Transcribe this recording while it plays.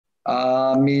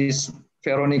Ms.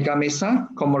 Veronica Mesa,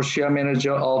 Commercial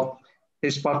Manager of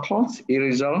Hispacold,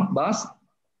 Irizar Bus,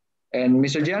 and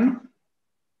Mr. Jan,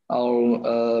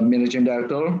 our Managing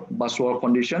Director, Busworld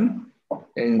Foundation,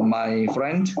 and my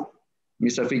friend,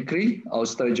 Mr. Fikri, our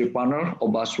strategic partner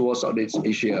of Busworld Southeast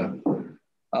Asia.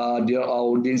 Dear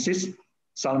audiences,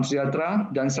 salam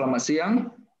sejahtera dan selamat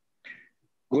siang.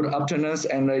 Good afternoon,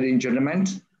 and ladies and gentlemen.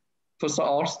 First of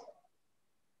all,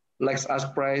 let us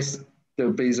praise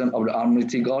the presence of the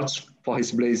Almighty God for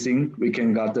His blessing. We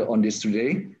can gather on this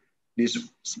today,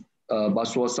 this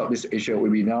Busworld Southeast Asia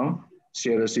webinar,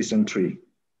 Series Season 3.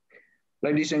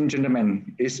 Ladies and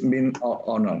gentlemen, it's been our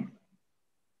honor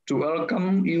to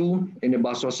welcome you in the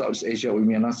Busworld Southeast Asia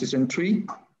webinar Season 3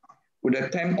 with a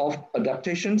theme of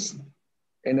adaptations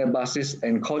in the buses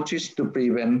and coaches to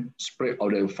prevent spread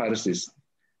of the viruses.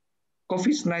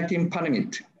 COVID-19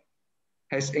 pandemic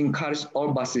has encouraged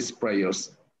all buses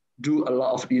players do a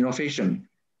lot of innovation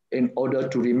in order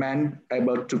to remain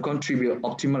able to contribute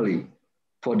optimally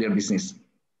for their business.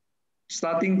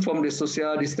 Starting from the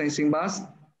social distancing bus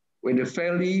with a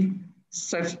fairly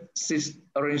safe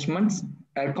arrangements,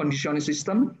 air conditioning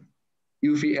system,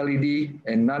 UV LED,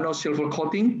 and nano silver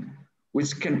coating,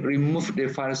 which can remove the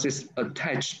viruses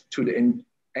attached to the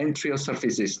enterial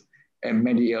surfaces, and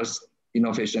many else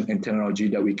innovation and technology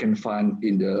that we can find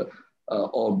in the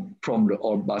from the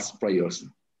all bus players.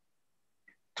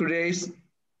 Today,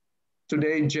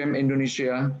 GEM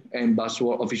Indonesia and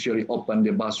Busworld officially opened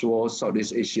the Busworld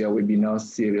Southeast Asia webinar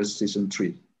series season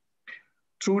 3.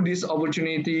 Through this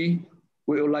opportunity,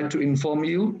 we would like to inform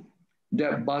you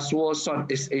that Busworld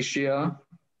Southeast Asia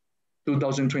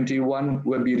 2021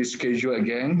 will be rescheduled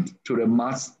again to the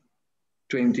March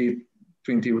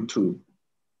 2022.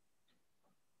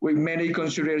 With many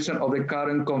consideration of the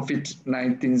current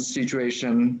COVID-19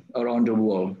 situation around the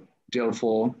world,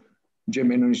 therefore,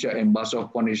 GEM Indonesia and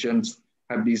Busworld Foundations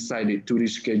have decided to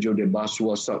reschedule the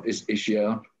Busworld Southeast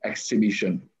Asia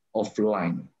exhibition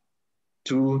offline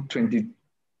to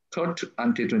 23rd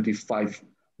until 25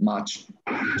 March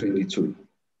 2022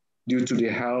 due to the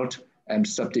health and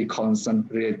safety concerns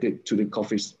related to the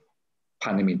COVID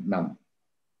pandemic now.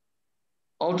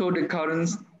 Although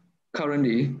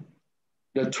currently,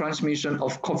 the transmission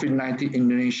of COVID-19 in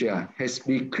Indonesia has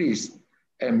decreased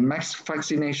and mass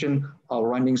vaccination are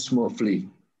running smoothly.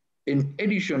 In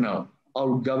addition,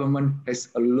 our government has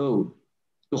allowed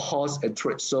to host a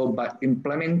trade show by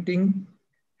implementing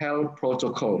health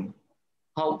protocol.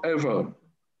 However,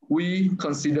 we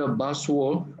consider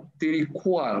Busworld to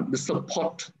require the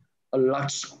support a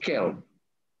large-scale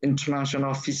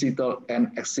international visitor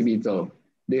and exhibitor.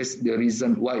 This is the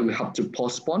reason why we have to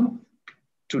postpone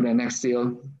to the next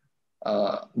year,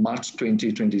 March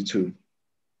 2022.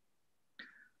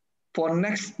 For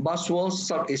next Busworld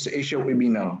Southeast Asia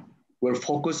webinar, we'll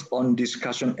focus on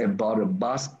discussion about the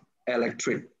bus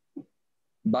electrics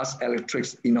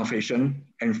innovation,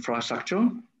 infrastructure,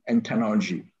 and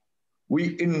technology.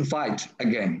 We invite,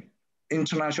 again,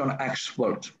 international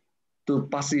experts to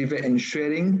participate in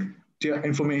sharing their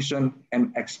information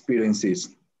and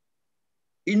experiences.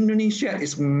 Indonesia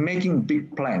is making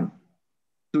big plans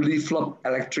to develop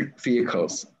electric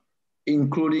vehicles,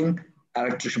 including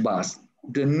electric bus.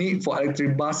 The need for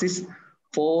electric buses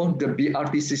for the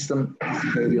BRT system is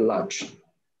very large.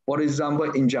 For example,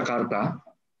 in Jakarta,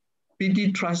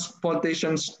 PT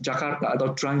Transportation Jakarta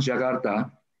atau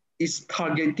Transjakarta is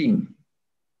targeting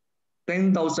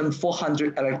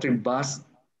 10,400 electric buses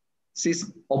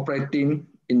operating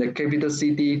in the capital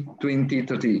city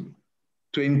 2030.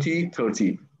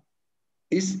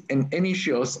 Is an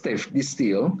initial step this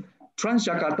year.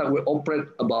 Transjakarta will operate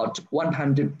about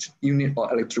 100 units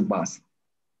of electric bus,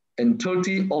 and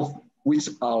 30 of which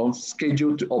are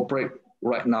scheduled to operate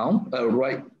right now,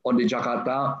 right on the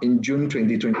Jakarta in June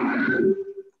 2020.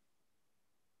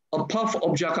 Apart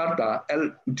from Jakarta,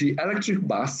 the electric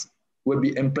bus will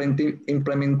be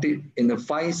implemented in the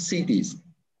 5 cities,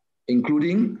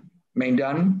 including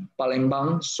Medan,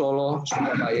 Palembang, Solo,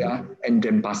 Surabaya, and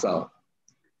Denpasar.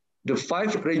 The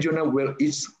 5 regional will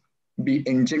each be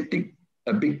injecting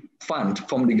a big fund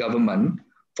from the government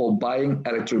for buying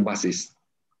electric buses.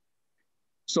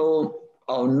 So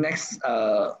our next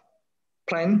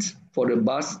plan for the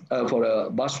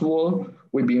Busworld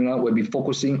webinar will be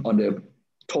focusing on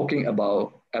talking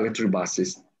about electric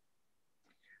buses.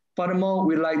 Furthermore,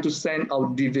 we'd like to send our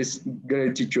deepest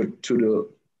gratitude to the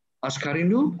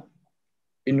Askarindo,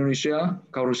 Indonesia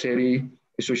Carossery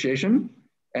Association,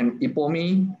 and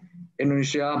IPOMI,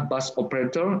 Indonesia Bus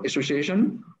Operator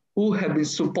Association, who have been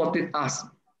supporting us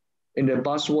in the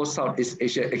Busworld Southeast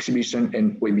Asia exhibition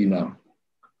and webinar.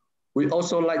 We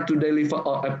also like to deliver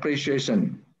our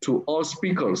appreciation to all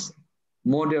speakers,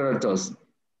 moderators,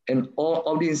 and all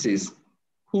audiences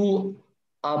who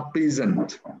are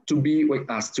present to be with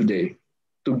us today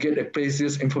to get a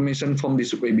precious information from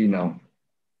this webinar.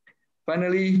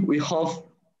 Finally, we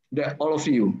hope that all of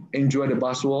you enjoy the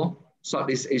Busworld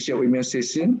Southeast Asia Webinar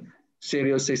Session,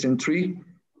 Serial Session 3,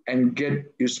 and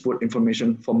get useful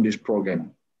information from this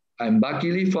program. I'm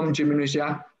Bakili from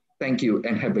Indonesia. Thank you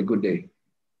and have a good day.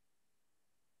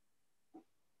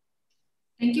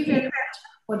 Thank you very much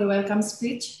for the welcome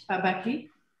speech, Pak Baki.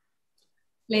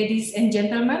 Ladies and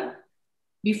gentlemen,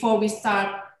 before we start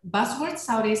Busworld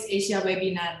Southeast Asia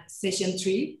Webinar Session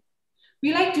 3,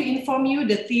 we'd like to inform you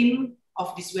the theme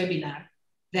of this webinar,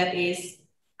 that is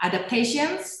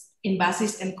adaptations in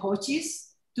buses and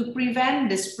coaches to prevent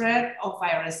the spread of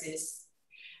viruses.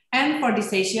 And for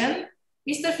this session,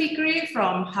 Mr. Fikri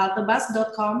from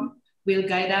haltebus.com will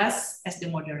guide us as the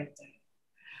moderator.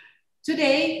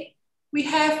 Today, we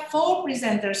have 4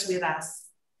 presenters with us.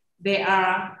 They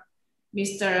are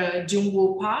Mr. Jung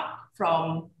Park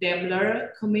from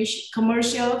Daimler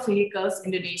Commercial Vehicles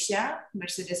Indonesia,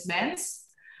 Mercedes-Benz,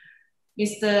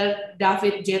 Mr.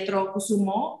 David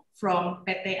Jethrokusumo from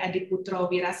PT Adiputro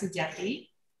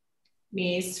Wirasejati,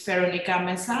 Ms. Veronica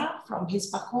Mesa from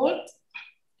Hispacold,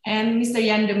 and Mr.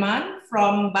 Deman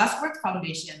from Busworld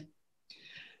Foundation.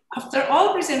 After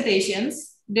all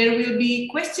presentations, there will be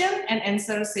question and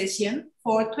answer session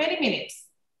for 20 minutes.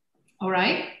 All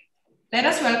right, let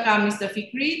us welcome Mr.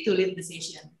 Fikri to lead the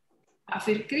session. Pak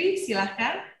Fikri,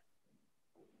 silahkan.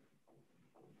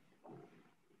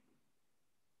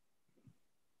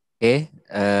 Oke,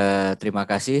 terima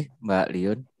kasih Mbak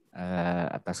Liun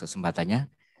atas kesempatannya.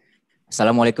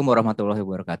 Assalamualaikum warahmatullahi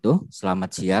wabarakatuh.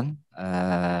 Selamat siang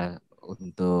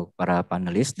untuk para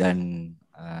panelis dan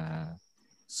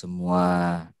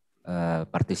semua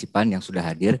partisipan yang sudah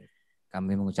hadir.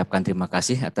 Kami mengucapkan terima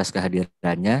kasih atas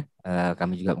kehadirannya.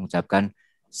 Kami juga mengucapkan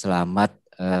selamat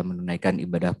menunaikan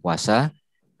ibadah puasa,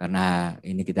 karena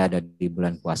ini kita ada di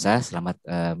bulan puasa. Selamat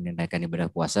menunaikan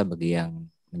ibadah puasa bagi yang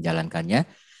menjalankannya.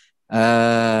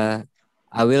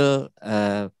 I will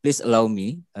please allow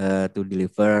me to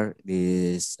deliver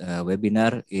this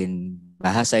webinar in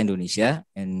Bahasa Indonesia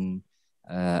and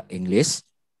English,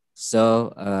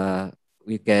 so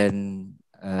we can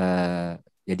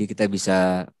jadi kita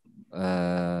bisa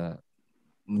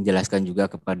menjelaskan juga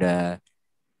kepada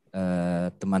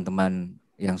teman-teman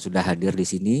yang sudah hadir di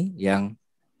sini yang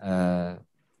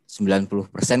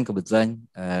 90% kebetulan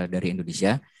dari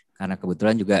Indonesia. Karena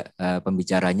kebetulan juga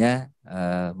pembicaranya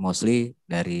mostly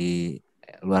dari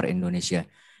luar Indonesia.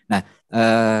 Nah,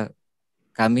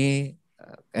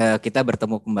 kita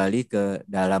bertemu kembali ke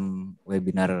dalam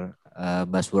webinar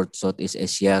Busworld Southeast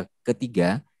Asia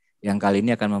ketiga, yang kali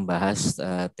ini akan membahas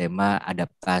tema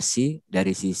adaptasi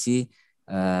dari sisi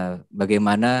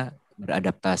bagaimana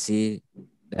beradaptasi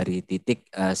dari titik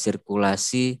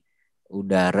sirkulasi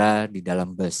udara di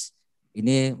dalam bus.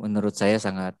 Ini menurut saya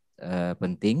sangat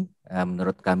penting,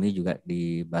 menurut kami juga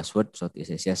di Busworld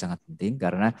Southeast Asia sangat penting,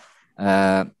 karena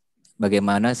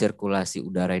bagaimana sirkulasi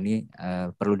udara ini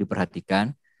perlu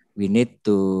diperhatikan. We need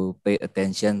to pay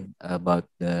attention about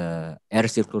the air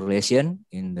circulation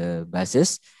in the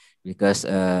buses, because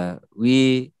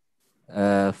we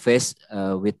face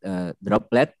with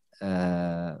droplet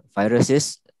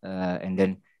viruses, and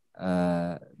then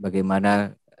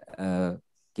bagaimana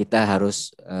kita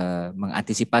harus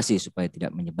mengantisipasi supaya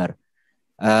tidak menyebar.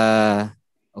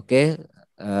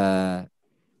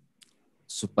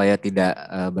 Supaya tidak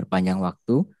berpanjang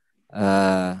waktu,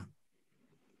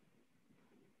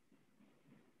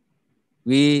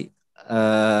 we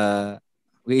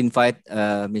invite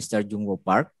Mr. Jung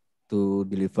Park to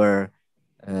deliver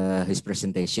his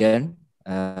presentation.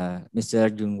 Mr.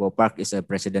 Jung Park is a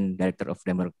President Director of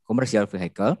Daimler Commercial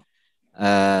Vehicle.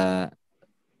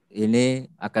 Ini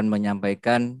akan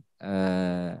menyampaikan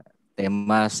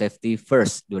tema safety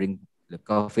first during the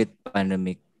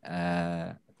COVID-19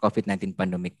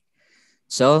 pandemic.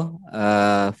 So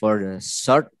for the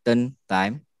shortened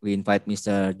time, we invite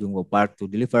Mr. Jung Park to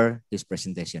deliver his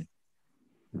presentation.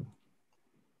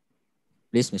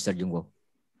 Please, Mr. Jung.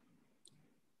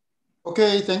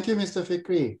 Okay, thank you, Mr.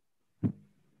 Fikri.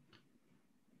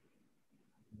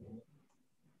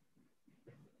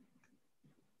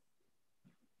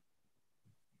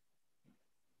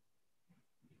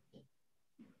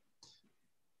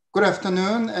 Good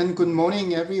afternoon and good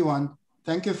morning, everyone.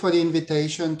 Thank you for the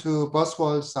invitation to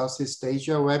Busworld Southeast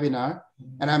Asia webinar.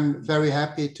 And I'm very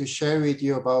happy to share with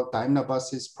you about Daimler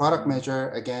Bus's product measure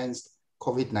against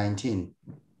COVID-19.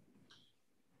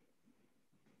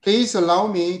 Please allow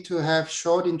me to have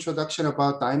short introduction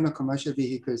about Daimler Commercial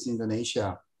Vehicles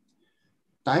Indonesia.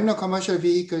 Daimler Commercial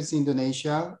Vehicles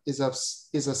Indonesia is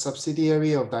a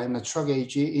subsidiary of Daimler Truck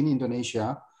AG in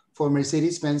Indonesia for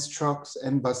Mercedes-Benz trucks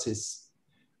and buses.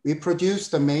 We produce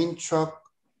the main truck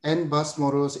and bus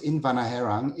models in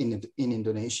Vanaherang in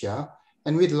Indonesia,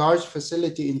 and with large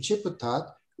facility in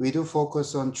Ciputat, we do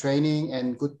focus on training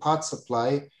and good part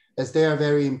supply, as they are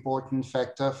very important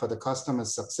factor for the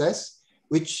customer's success,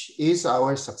 which is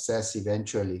our success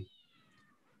eventually.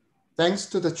 Thanks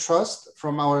to the trust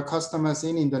from our customers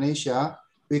in Indonesia,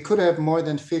 we could have more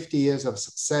than 50 years of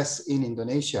success in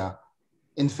Indonesia.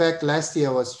 In fact, last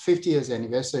year was 50 years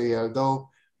anniversary, although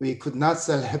we could not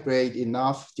celebrate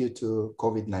enough due to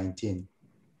COVID-19.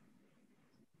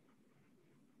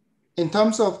 In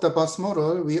terms of the bus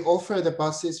model, we offer the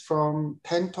buses from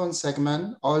 10-ton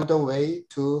segment all the way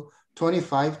to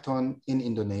 25-ton in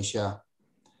Indonesia.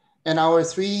 And our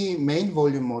three main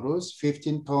volume models,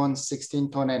 15-ton,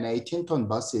 16-ton, and 18-ton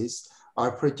buses,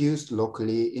 are produced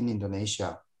locally in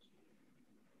Indonesia.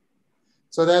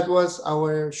 So that was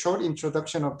our short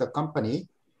introduction of the company.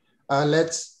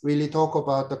 Let's really talk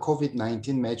about the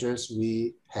COVID-19 measures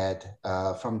we had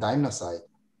from Daimler side.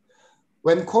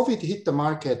 When COVID hit the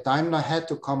market, Daimler had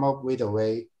to come up with a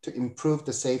way to improve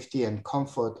the safety and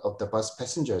comfort of the bus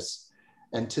passengers.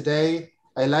 And today,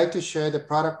 I'd like to share the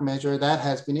product measure that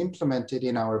has been implemented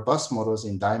in our bus models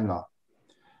in Daimler.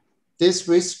 These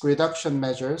risk reduction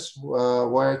measures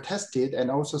were tested and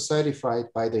also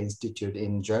certified by the Institute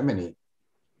in Germany.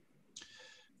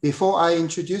 Before I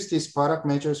introduce these product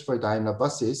measures for Daimler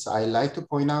buses, I like to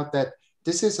point out that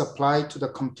this is applied to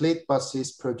the complete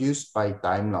buses produced by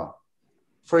Daimler.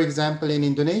 For example, in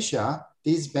Indonesia,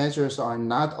 these measures are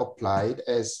not applied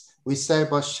as we sell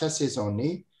bus chassis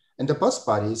only, and the bus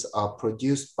bodies are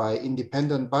produced by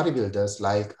independent bodybuilders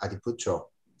like Adiputro.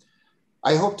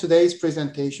 I hope today's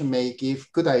presentation may give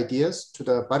good ideas to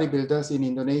the bodybuilders in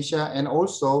Indonesia and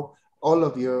also all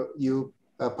of you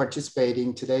participating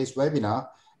in today's webinar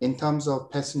in terms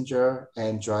of passenger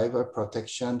and driver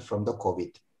protection from the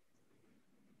COVID.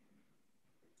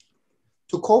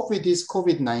 To cope with this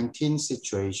COVID-19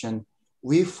 situation,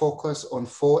 we focus on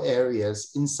 4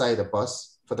 areas inside the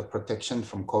bus for the protection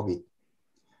from COVID.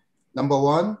 Number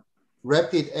 1,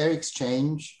 rapid air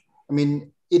exchange.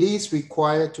 It is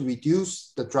required to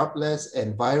reduce the droplets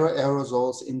and viral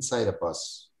aerosols inside a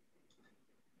bus.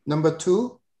 Number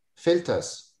 2,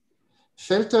 filters.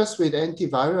 Filters with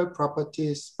antiviral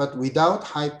properties, but without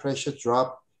high pressure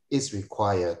drop is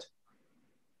required.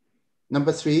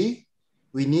 Number 3,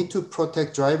 we need to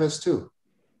protect drivers too.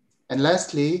 And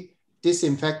lastly,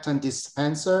 disinfectant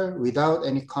dispenser without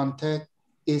any contact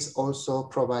is also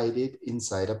provided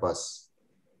inside a bus.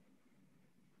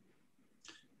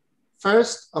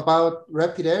 First, about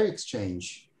rapid air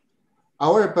exchange.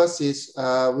 Our buses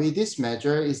with this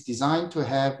measure is designed to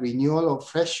have renewal of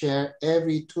fresh air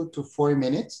every 2 to 4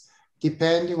 minutes,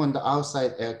 depending on the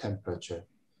outside air temperature.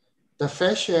 The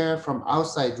fresh air from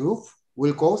outside roof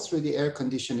will go through the air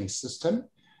conditioning system,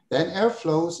 then air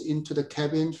flows into the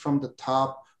cabin from the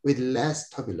top with less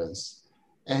turbulence,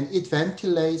 and it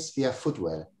ventilates via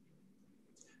footwell.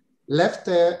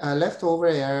 Leftover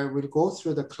air will go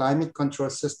through the climate control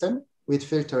system with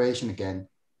filtration again.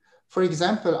 For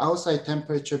example, outside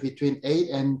temperature between 8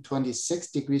 and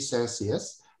 26 degrees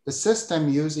Celsius, the system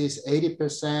uses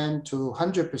 80% to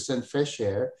 100% fresh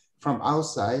air from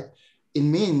outside. It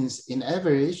means, in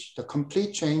average, the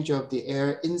complete change of the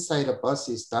air inside a bus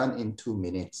is done in 2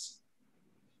 minutes.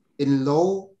 In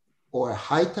low or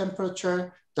high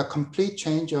temperature, the complete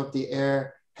change of the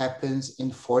air happens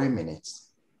in 4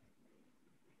 minutes.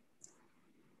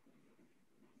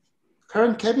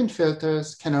 Current cabin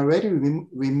filters can already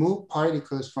remove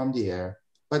particles from the air,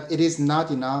 but it is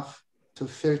not enough to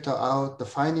filter out the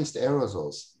finest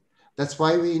aerosols. That's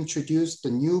why we introduced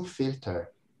the new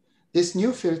filter. This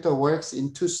new filter works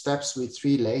in 2 steps with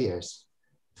 3 layers.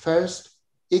 First,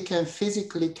 it can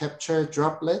physically capture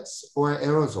droplets or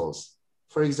aerosols.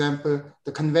 For example,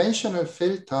 the conventional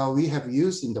filter we have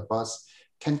used in the bus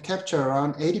can capture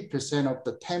around 80% of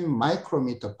the 10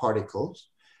 micrometer particles,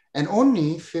 and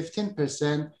only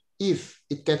 15% if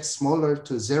it gets smaller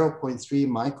to 0.3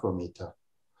 micrometer.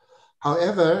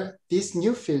 However, this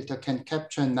new filter can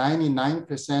capture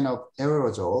 99% of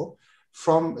aerosol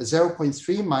from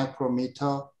 0.3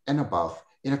 micrometer and above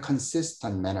in a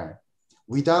consistent manner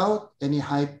without any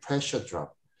high pressure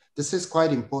drop. This is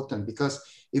quite important because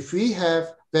if we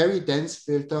have very dense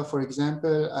filter, for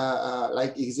example,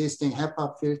 like existing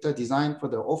HEPA filter designed for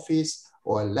the office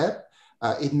or lab,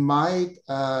 it might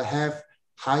have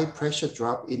high pressure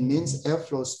drop, it means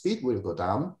airflow speed will go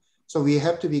down. So we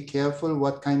have to be careful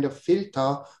what kind of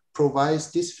filter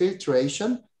provides this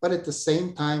filtration, but at the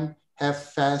same time have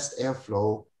fast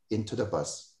airflow into the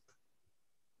bus.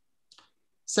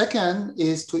 Second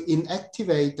is to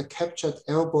inactivate the captured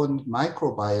airborne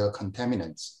microbial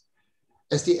contaminants.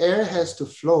 As the air has to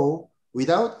flow,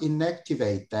 without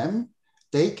inactivate them,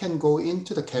 they can go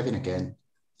into the cabin again.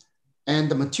 And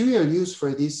the material used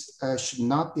for this should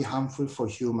not be harmful for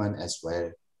human as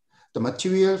well. The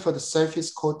material for the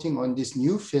surface coating on this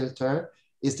new filter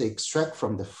is the extract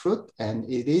from the fruit, and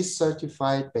it is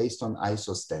certified based on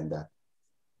ISO standard.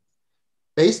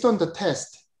 Based on the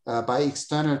test by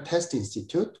external test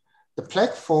institute, the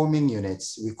plaque forming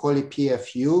units, we call it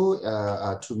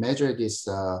PFU to measure this,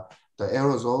 the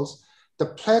aerosols, the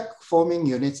plaque forming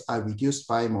units are reduced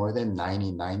by more than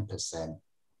 99%.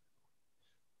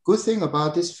 Good thing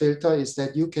about this filter is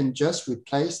that you can just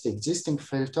replace the existing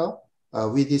filter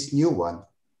with this new one.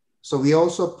 So we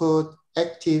also put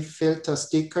active filter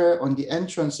sticker on the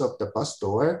entrance of the bus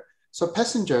door so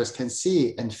passengers can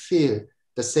see and feel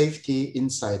the safety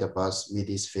inside the bus with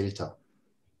this filter.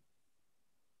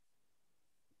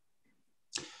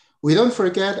 We don't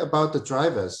forget about the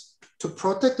drivers. To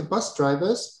protect the bus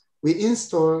drivers, we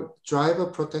install driver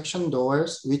protection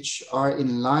doors, which are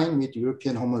in line with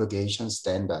European homologation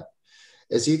standard.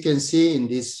 As you can see in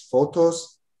these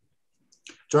photos,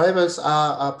 drivers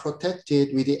are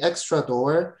protected with the extra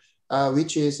door,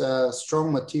 which is a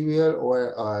strong material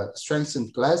or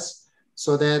strengthened glass,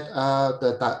 so that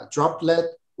the droplet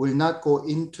will not go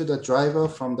into the driver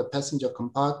from the passenger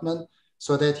compartment,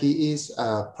 so that he is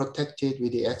protected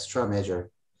with the extra measure.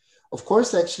 Of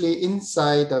course, actually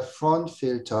inside the front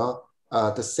filter,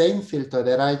 the same filter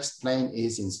that I explained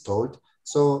is installed.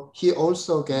 So he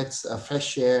also gets a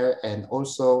fresh air and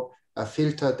also a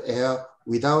filtered air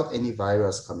without any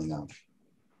virus coming out.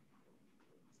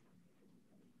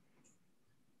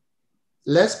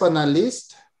 Last but not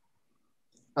least,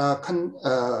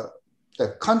 the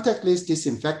contactless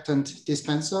disinfectant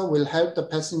dispenser will help the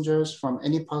passengers from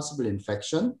any possible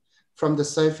infection from the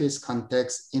surface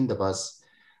contacts in the bus.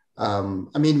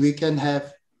 I mean, we can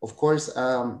have, of course,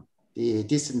 the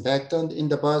disinfectant in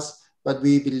the bus, but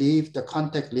we believe the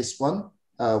contactless one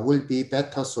will be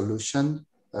better solution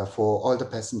for all the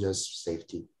passengers'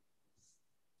 safety.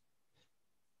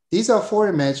 These are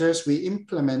 4 measures we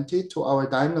implemented to our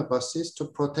Daimler buses to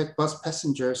protect bus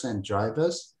passengers and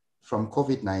drivers from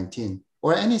COVID-19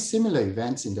 or any similar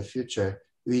events in the future.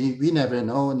 We never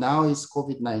know. Now it's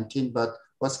COVID-19, but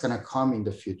what's gonna come in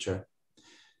the future.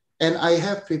 And I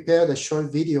have prepared a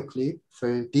short video clip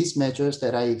for these measures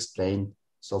that I explained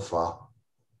so far.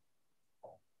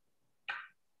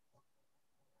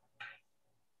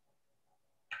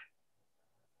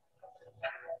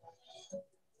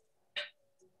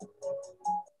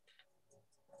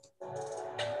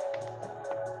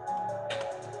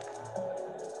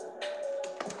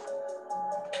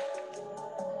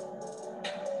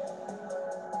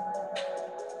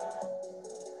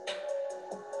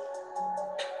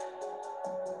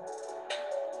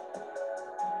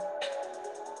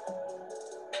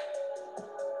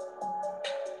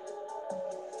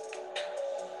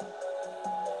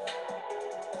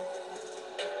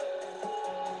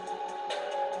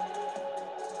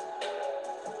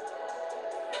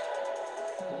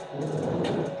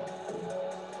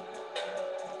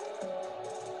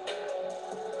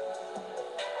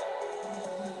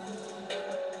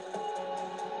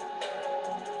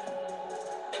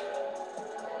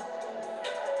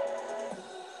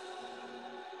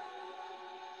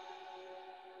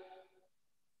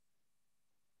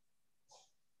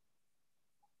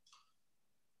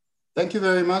 Thank you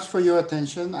very much for your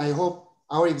attention. I hope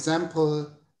our example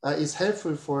is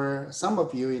helpful for some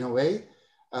of you in a way.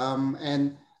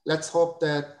 And let's hope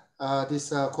that this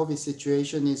COVID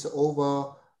situation is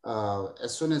over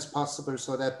as soon as possible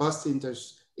so that bus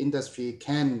industry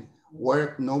can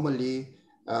work normally,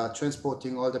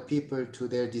 transporting all the people to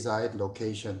their desired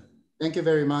location. Thank you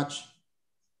very much.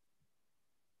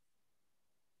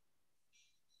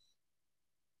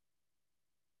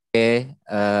 Okay,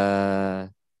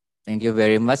 thank you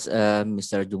very much,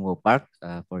 Mr. Jung Park,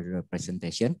 for your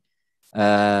presentation.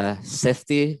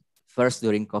 Safety first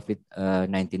during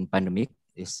COVID-19 pandemic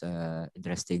is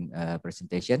interesting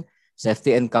presentation.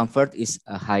 Safety and comfort is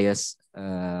a highest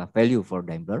value for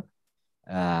Daimler,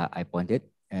 I pointed.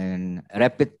 And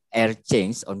rapid air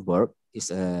change on board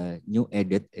is a new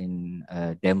added in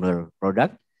Daimler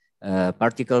product.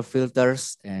 Particle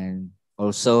filters, and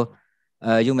also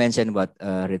you mentioned about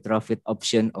retrofit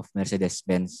option of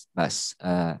Mercedes-Benz bus.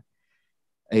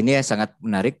 Ini sangat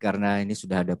menarik karena ini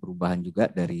sudah ada perubahan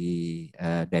juga dari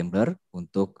Daimler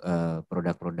untuk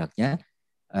produk-produknya.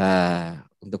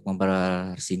 Untuk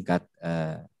mempersingkat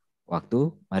waktu,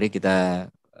 mari kita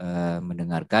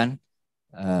mendengarkan.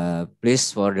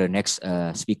 Please for the next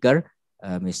speaker,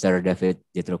 Mr. David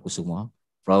Jethrokusumo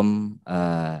from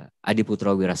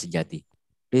Adiputro Wirasejati.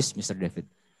 Please, Mr. David.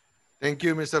 Thank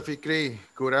you, Mr. Fikri.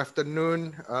 Good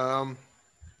afternoon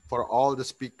for all the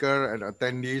speaker and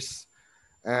attendees,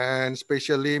 and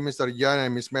especially Mr. Jung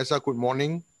and Ms. Mesa, good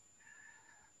morning.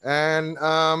 And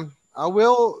I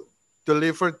will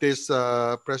deliver this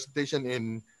presentation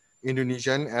in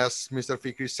Indonesian. As Mr.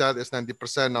 Fikri said, it's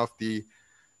 90% of the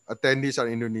attendees are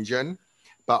Indonesian,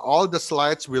 but all the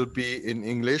slides will be in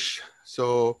English.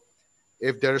 So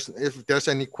if there's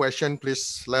any question,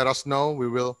 please let us know. We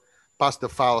will pass the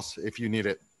files if you need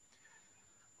it.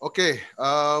 Okay,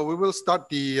 we will start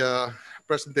the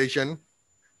presentation.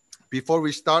 Before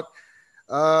we start,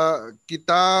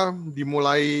 kita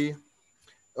dimulai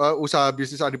usaha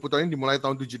bisnis Adiputro ini dimulai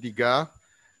tahun 73.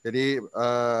 Jadi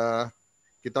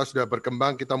kita sudah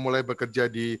berkembang, kita mulai bekerja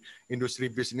di industri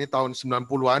bis ini tahun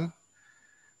 90-an.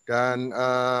 Dan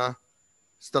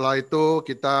setelah itu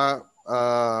kita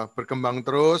berkembang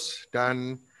terus,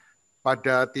 dan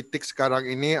pada titik sekarang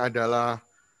ini adalah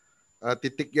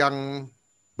titik yang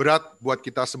berat buat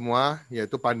kita semua,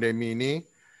 yaitu pandemi ini.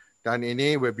 Dan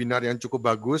ini webinar yang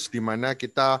cukup bagus, di mana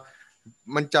kita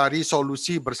mencari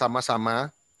solusi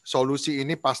bersama-sama. Solusi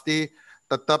ini pasti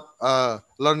tetap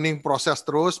learning proses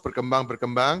terus,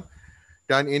 berkembang.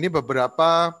 Dan ini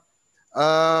beberapa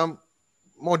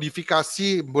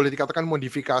modifikasi, boleh dikatakan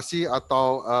modifikasi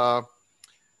atau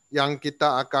yang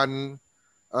kita akan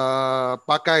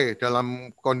pakai dalam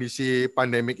kondisi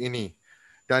pandemik ini.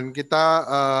 Dan kita,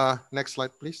 next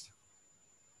slide please.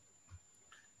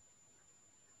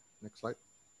 Next slide.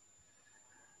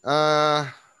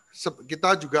 Kita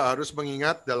juga harus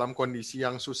mengingat dalam kondisi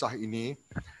yang susah ini,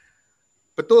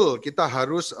 betul kita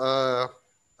harus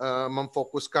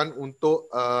memfokuskan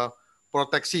untuk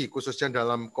proteksi, khususnya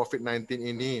dalam COVID-19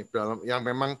 ini, yang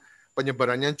memang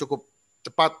penyebarannya cukup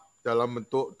cepat dalam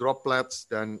bentuk droplets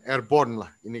dan airborne lah,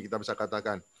 ini kita bisa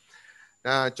katakan.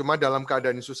 Nah, cuma dalam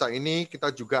keadaan susah ini kita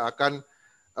juga akan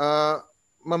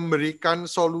memberikan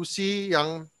solusi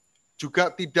yang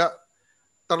juga tidak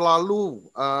terlalu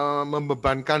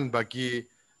membebankan bagi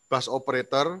bus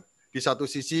operator. Di satu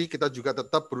sisi kita juga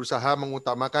tetap berusaha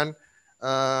mengutamakan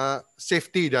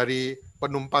safety dari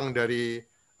penumpang dari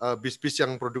bis-bis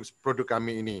yang produk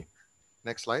kami ini.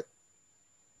 Next slide.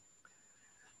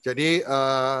 Jadi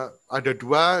ada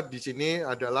dua di sini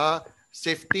adalah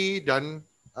safety dan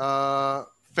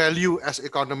value as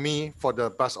economy for the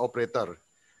bus operator.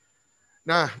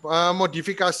 Nah,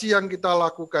 modifikasi yang kita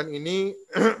lakukan ini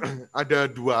ada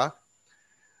dua.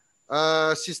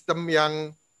 Sistem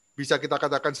yang bisa kita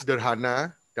katakan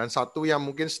sederhana, dan satu yang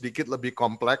mungkin sedikit lebih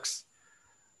kompleks.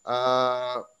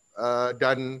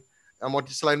 Dan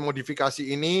selain modifikasi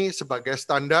ini, sebagai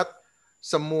standar,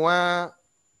 semua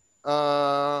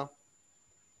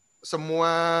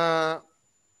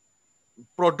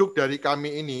produk dari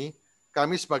kami ini,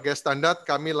 kami sebagai standar,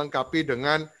 kami lengkapi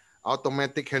dengan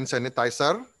automatic hand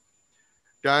sanitizer,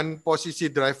 dan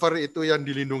posisi driver itu yang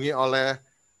dilindungi oleh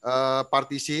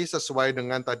partisi sesuai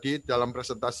dengan tadi dalam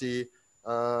presentasi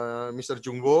Mr.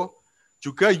 Junggo.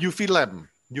 Juga UV lamp,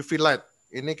 UV light.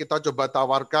 Ini kita coba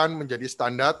tawarkan menjadi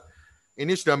standar.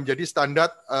 Ini sudah menjadi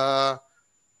standar,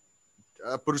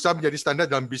 berusaha menjadi standar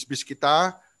dalam bis-bis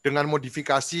kita dengan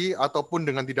modifikasi ataupun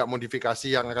dengan tidak modifikasi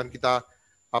yang akan kita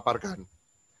paparkan.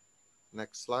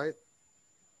 Next slide.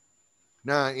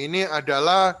 Nah, ini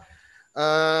adalah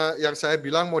yang saya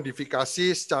bilang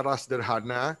modifikasi secara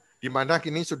sederhana, di mana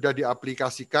kini sudah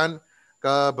diaplikasikan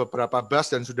ke beberapa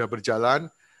bus dan sudah berjalan.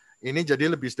 Ini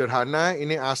jadi lebih sederhana.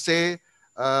 Ini AC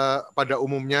pada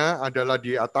umumnya adalah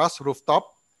di atas rooftop,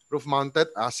 roof mounted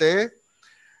AC,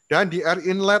 dan di air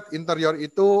inlet interior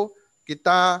itu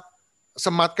kita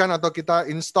sematkan atau kita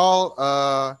install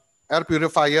air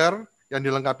purifier yang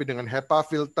dilengkapi dengan HEPA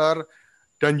filter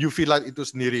dan UV light itu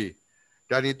sendiri.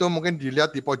 Dan itu mungkin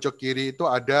dilihat di pojok kiri itu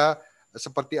ada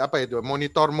seperti apa itu,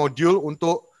 monitor modul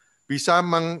untuk bisa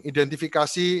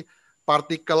mengidentifikasi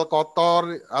partikel kotor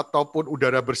ataupun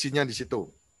udara bersihnya di situ.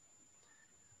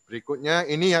 Berikutnya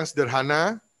ini yang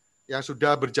sederhana yang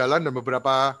sudah berjalan dan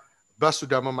beberapa bus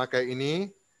sudah memakai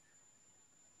ini.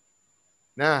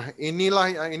 Nah,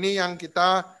 ini yang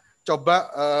kita coba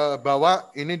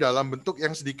bawa ini dalam bentuk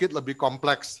yang sedikit lebih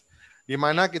kompleks, di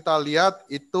mana kita lihat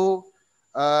itu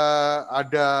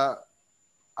ada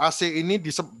AC ini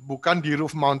bukan di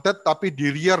roof mounted tapi di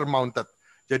rear mounted.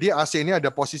 Jadi AC ini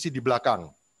ada posisi di belakang.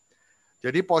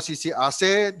 Jadi posisi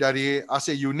AC dari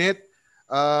AC unit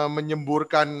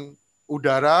menyemburkan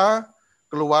udara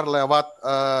keluar lewat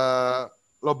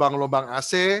lubang-lubang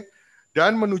AC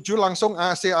dan menuju langsung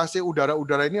AC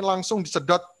udara-udara ini langsung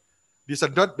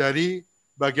disedot dari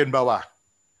bagian bawah.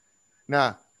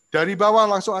 Nah, dari bawah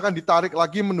langsung akan ditarik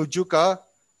lagi menuju ke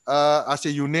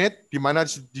AC unit, di mana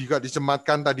juga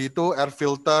disematkan tadi itu air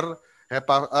filter,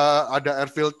 HEPA, ada air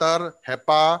filter,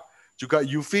 HEPA, juga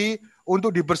UV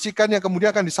untuk dibersihkan yang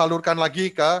kemudian akan disalurkan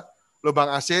lagi ke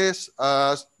lubang AC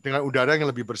dengan udara yang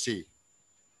lebih bersih.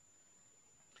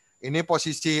 Ini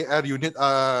posisi air unit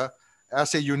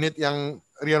AC unit yang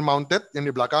rear mounted yang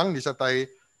di belakang disertai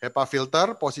HEPA filter,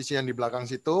 posisi yang di belakang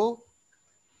situ.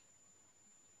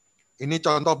 Ini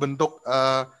contoh bentuk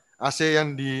AC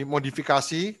yang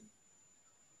dimodifikasi.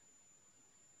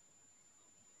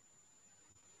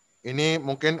 Ini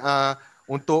mungkin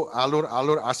untuk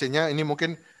alur-alur AC-nya ini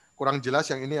mungkin kurang jelas,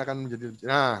 yang ini akan menjadi,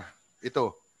 nah itu.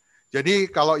 Jadi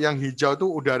kalau yang hijau itu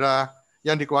udara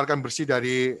yang dikeluarkan bersih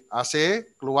dari AC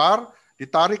keluar,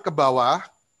 ditarik ke bawah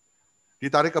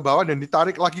dan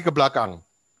ditarik lagi ke belakang.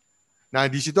 Nah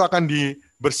di situ akan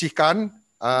dibersihkan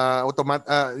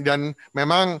dan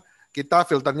memang kita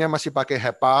filternya masih pakai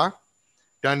HEPA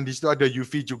dan di situ ada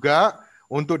UV juga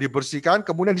untuk dibersihkan,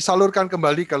 kemudian disalurkan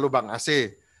kembali ke lubang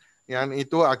AC. Yang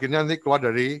itu akhirnya nanti keluar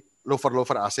dari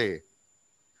louver AC.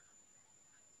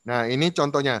 Nah, ini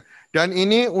contohnya. Dan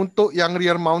ini untuk yang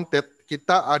rear mounted,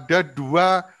 kita ada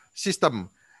 2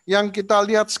 sistem. Yang kita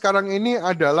lihat sekarang ini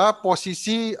adalah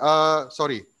posisi,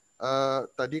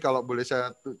 tadi kalau boleh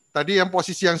tadi yang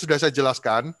posisi yang sudah saya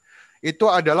jelaskan, itu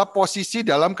adalah posisi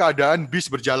dalam keadaan bis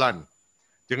berjalan.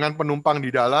 Dengan penumpang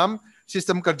di dalam,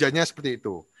 sistem kerjanya seperti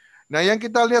itu. Nah, yang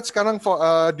kita lihat sekarang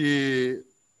di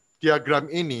diagram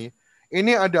ini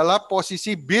adalah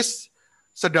posisi bis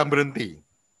sedang berhenti.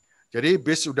 Jadi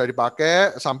bis sudah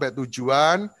dipakai sampai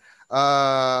tujuan,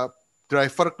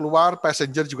 driver keluar,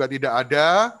 passenger juga tidak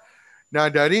ada. Nah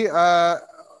dari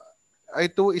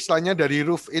itu istilahnya dari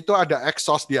roof itu ada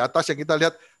exhaust di atas yang kita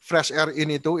lihat fresh air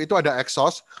in itu ada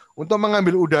exhaust untuk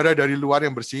mengambil udara dari luar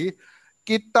yang bersih.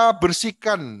 Kita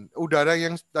bersihkan udara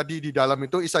yang tadi di dalam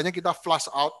itu, istilahnya kita flush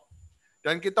out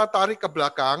dan kita tarik ke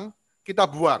belakang, kita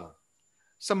buang.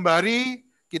 Sembari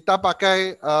kita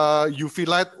pakai UV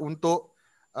light untuk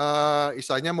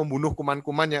istilahnya membunuh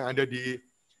kuman-kuman yang ada di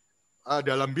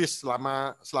dalam bis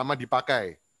selama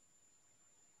dipakai.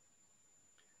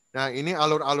 Nah, ini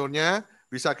alur-alurnya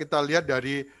bisa kita lihat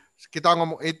dari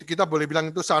kita boleh bilang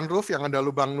itu sunroof yang ada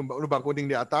lubang kuning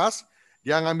di atas.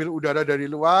 Dia ngambil udara dari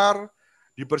luar,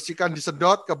 dibersihkan,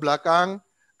 disedot ke belakang,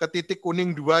 ke titik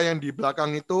kuning 2 yang di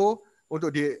belakang itu untuk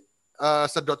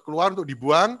disedot keluar untuk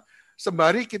dibuang.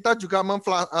 Sembari kita juga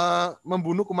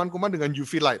membunuh kuman-kuman dengan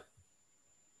UV light.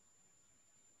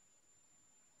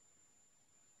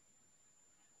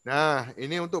 Nah,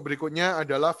 ini untuk berikutnya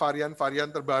adalah varian-varian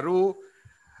terbaru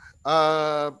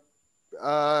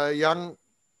yang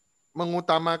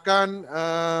mengutamakan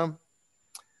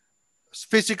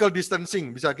physical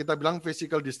distancing. Bisa kita bilang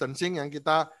physical distancing yang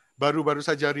kita baru-baru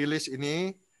saja rilis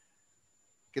ini.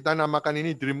 Kita namakan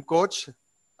ini Dream Coach,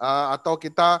 atau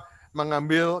kita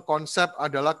mengambil konsep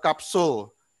adalah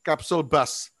kapsul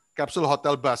bus, kapsul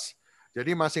hotel bus.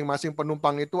 Jadi masing-masing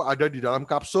penumpang itu ada di dalam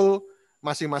kapsul,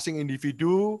 masing-masing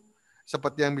individu,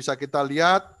 seperti yang bisa kita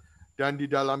lihat, dan di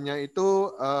dalamnya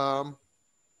itu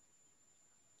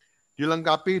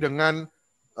dilengkapi dengan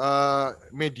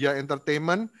media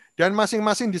entertainment, dan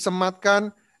masing-masing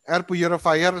disematkan air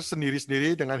purifier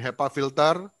sendiri-sendiri dengan HEPA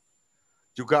filter,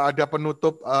 juga ada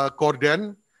penutup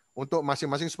gorden untuk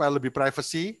masing-masing supaya lebih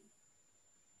privacy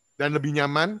dan lebih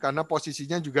nyaman, karena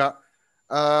posisinya juga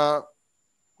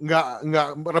nggak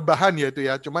rebahan ya itu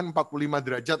ya, cuman 45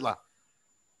 derajat lah,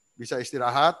 bisa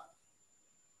istirahat.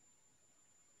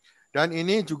 Dan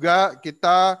ini juga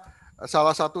kita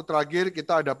salah satu terakhir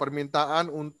kita ada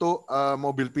permintaan untuk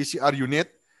mobil PCR unit.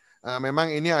 Memang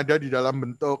ini ada di dalam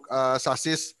bentuk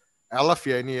sasis elf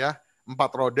ya ini ya, 4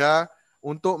 roda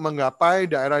untuk menggapai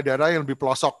daerah-daerah yang lebih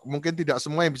pelosok. Mungkin tidak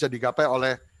semua yang bisa digapai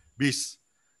oleh bis.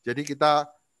 Jadi kita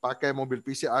pakai mobil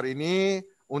PCR ini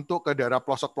untuk ke daerah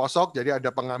pelosok-pelosok. Jadi ada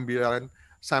pengambilan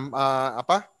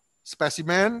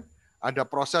spesimen, ada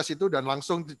proses itu dan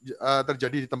langsung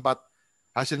terjadi di tempat,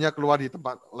 hasilnya keluar di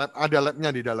tempat lab, ada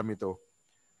labnya di dalam itu.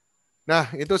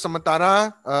 Nah, itu sementara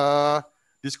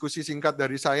diskusi singkat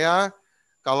dari saya.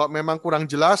 Kalau memang kurang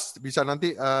jelas, bisa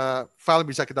nanti file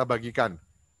bisa kita bagikan.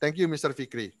 Thank you, Mr.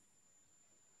 Fikri.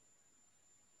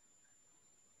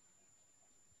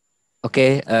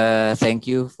 Okay, thank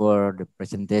you for the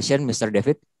presentation, Mr.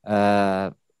 David.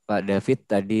 Pak David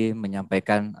tadi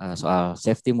menyampaikan soal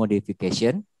safety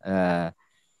modification.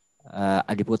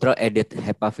 Adiputro added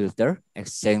HEPA filter,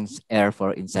 exchange air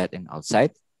for inside and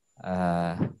outside.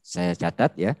 Saya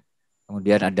catat ya.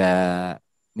 Kemudian ada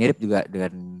mirip juga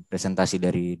dengan presentasi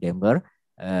dari Daimler.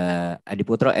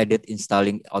 Adiputro added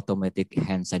installing automatic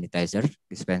hand sanitizer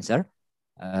dispenser,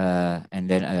 and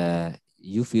then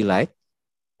UV light,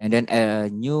 and then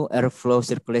new airflow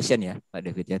circulation ya, Pak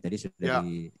David ya, tadi sudah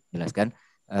dijelaskan.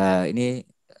 Ini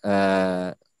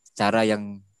cara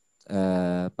yang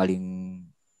paling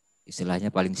istilahnya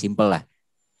paling simple lah,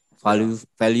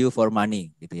 value for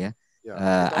money gitu ya.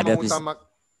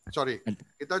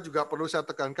 Kita juga perlu saya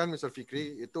tekankan, Mr.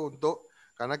 Fikri, itu untuk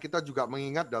karena kita juga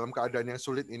mengingat dalam keadaan yang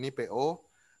sulit ini PO,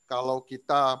 kalau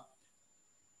kita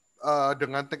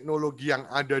dengan teknologi yang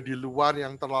ada di luar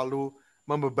yang terlalu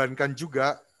membebankan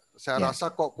juga, saya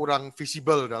rasa kok kurang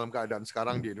visible dalam keadaan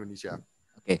sekarang di Indonesia.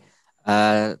 Oke.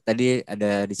 Tadi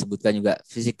ada disebutkan juga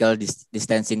physical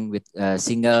distancing with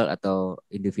single atau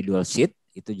individual seat,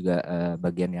 itu juga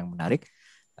bagian yang menarik.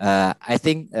 I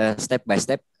think step by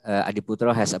step Adiputro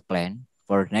has a plan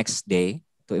for next day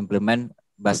to implement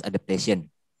bus adaptation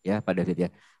ya Pak David ya.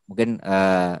 Mungkin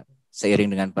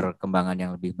seiring dengan perkembangan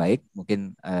yang lebih baik,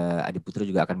 mungkin Adiputro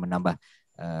juga akan menambah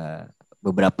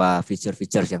beberapa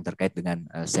feature-features yang terkait dengan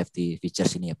safety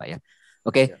features ini ya Pak ya.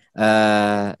 Oke.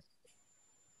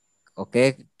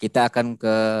 Oke, kita akan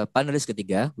ke panelis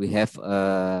ketiga. We have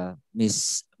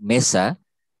Miss Mesa,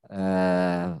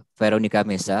 Veronica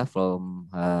Mesa from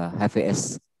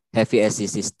Heavy AC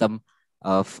System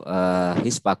of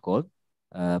Hispacold,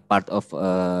 part of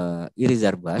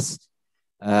Irizar bus.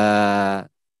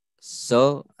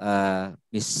 So,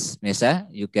 Miss Mesa,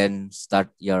 you can start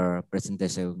your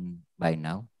presentation by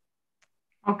now.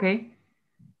 Okay.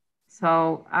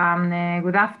 So,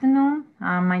 good afternoon.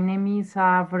 My name is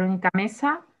Veronica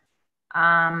Mesa.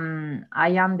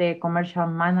 I am the commercial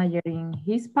manager in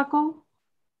Hispacold.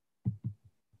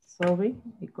 Sorry,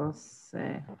 because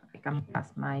I can pass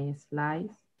my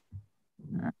slides.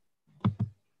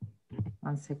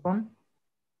 1 second.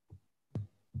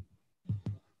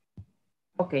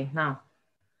 Okay, now.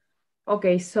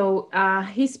 Okay, so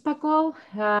Hispacold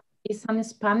is a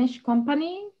Spanish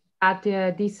company that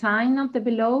design and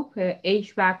develop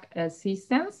HVAC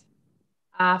systems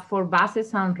for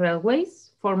buses and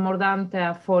railways for more than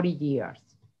 40 years.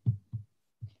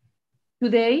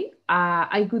 Today,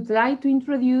 I would like to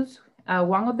introduce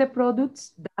one of the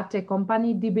products that the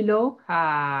company developed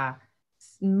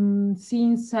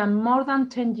since more than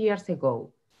 10 years ago.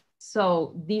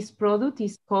 So this product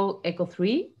is called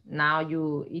Eco3. Now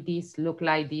it is look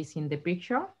like this in the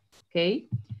picture, okay?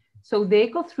 So the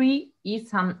Eco3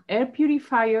 is an air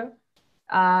purifier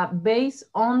based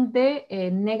on the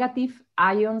negative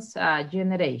ions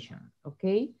generation,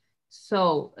 okay?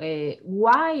 So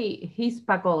why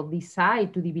Hispacold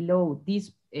decided to develop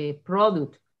this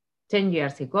product 10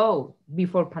 years ago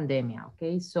before pandemic,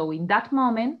 okay? So in that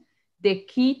moment, the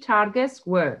key targets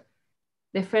were,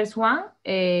 the first one,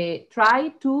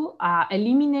 try to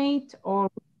eliminate or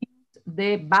reduce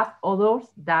the bad odors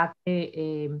that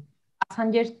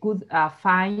passengers could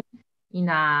find in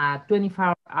a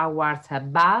 24 hours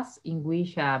bus in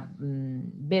which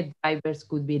bed drivers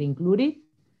could be included.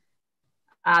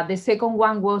 The second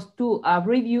one was to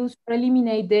reduce or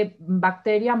eliminate the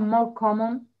bacteria more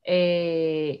common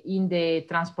in the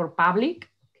transport public,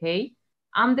 okay?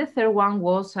 And the third one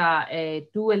was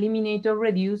to eliminate or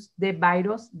reduce the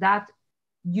virus that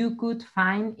you could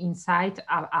find inside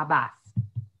a bus.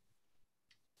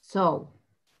 So,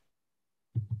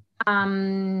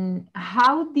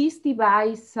 how this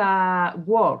device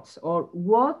works, or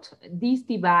what this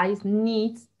device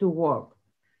needs to work.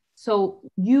 So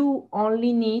you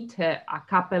only need a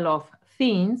couple of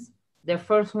things. The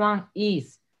first one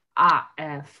is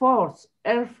a forced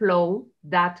airflow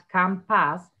that can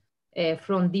pass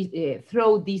from this,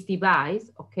 through this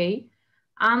device, okay?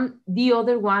 And the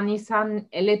other one is an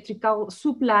electrical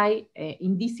supply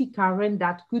in DC current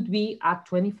that could be at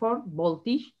 24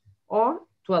 voltage or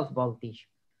 12 voltage.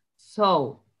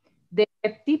 So the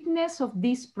effectiveness of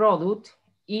this product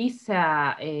is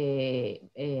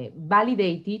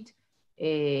validated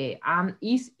and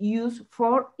is used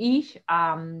for each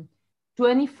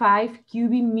 25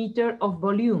 cubic meter of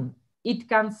volume.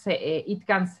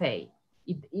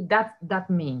 That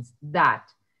means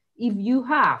that if you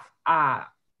have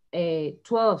a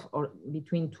 12 or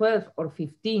between 12 or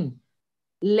 15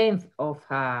 length of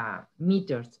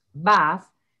meters bus,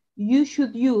 you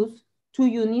should use 2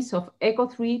 units of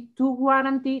Eco3 to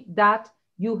guarantee that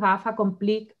you have a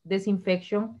complete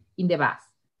disinfection in the bus.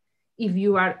 if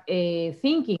you are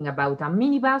thinking about a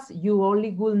minibus, you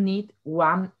only will need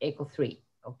one Eco 3,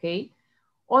 okay?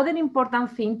 Other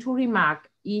important thing to remark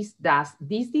is that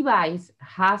this device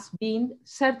has been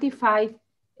certified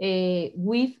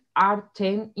with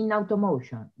R10 in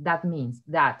automotion. That means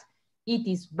that it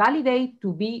is validated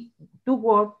to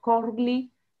work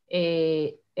correctly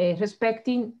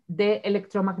respecting the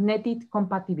electromagnetic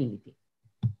compatibility.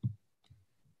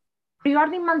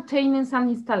 Regarding maintenance and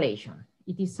installation,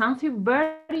 it is something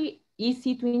very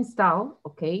easy to install,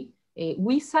 okay?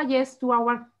 We suggest to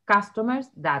our customers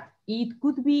that it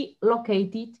could be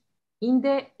located in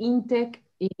the intake,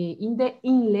 in the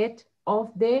inlet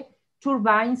of the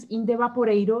turbines in the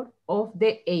evaporator of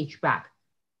the HVAC.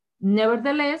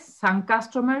 Nevertheless, some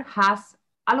customer has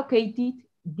allocated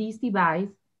this device,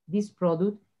 this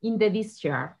product, in the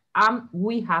discharge, and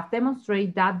we have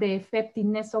demonstrated that the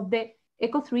effectiveness of the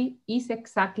Eco 3 is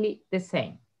exactly the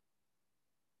same.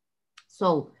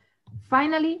 So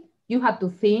finally, you have to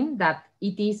think that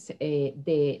it is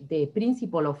the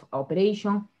principle of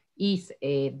operation is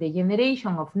the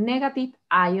generation of negative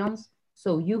ions.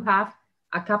 So you have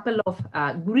a couple of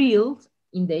grills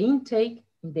in the intake,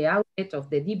 in the outlet of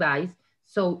the device.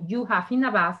 So you have in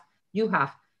a bus, you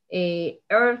have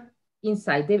air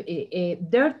inside the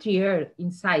dirty air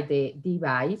inside the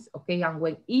device, okay? And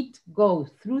when it goes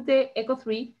through the Eco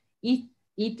 3,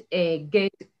 it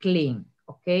gets clean,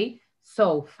 okay?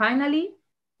 So finally,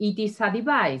 it is a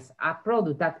device, a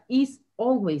product that is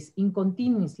always in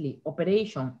continuously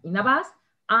operation in a bus,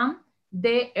 and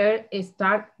the air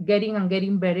start getting and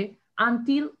getting better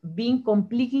until being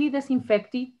completely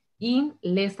disinfected in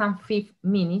less than 5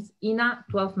 minutes in a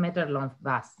 12-meter long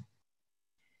bus.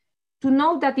 To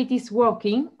know that it is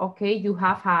working, okay, you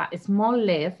have a small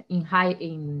LED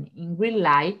in green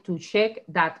light to check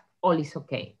that all is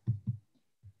okay.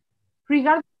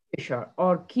 Regarding pressure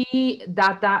or key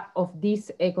data of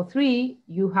this Eco 3,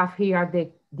 you have here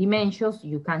the dimensions.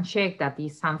 You can check that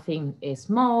is something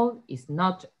small, it's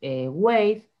not a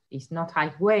wave, it's not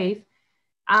high wave,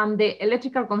 and the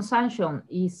electrical consumption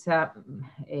is not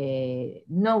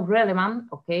relevant,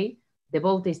 okay? The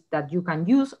voltage that you can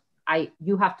use,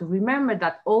 you have to remember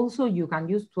that also you can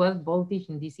use 12 voltage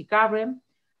in DC current.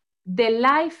 The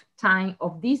lifetime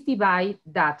of this device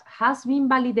that has been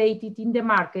validated in the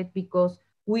market because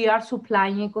we are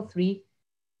supplying Eco 3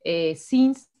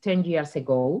 since 10 years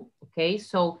ago, okay?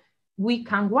 So we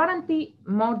can guarantee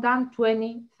more than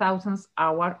 20,000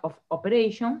 hours of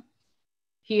operation.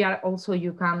 Here also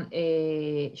you can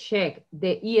check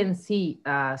the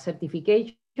ENC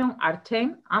certification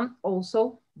R10 and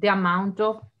also the amount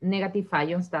of negative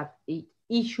ions that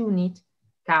each unit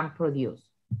can produce.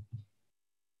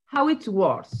 How it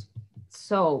works?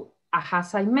 So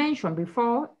as I mentioned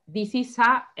before, this is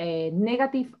a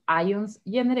negative ions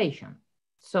generation.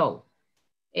 So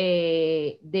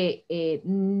the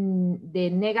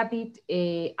negative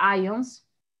ions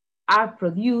are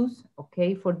produced,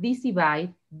 okay, for this device.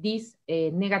 These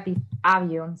negative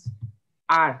ions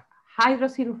are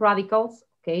hydroxyl radicals,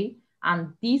 okay,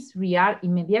 and these react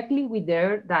immediately with the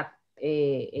air that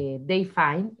they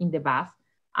find in the bus,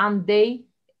 and they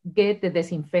get the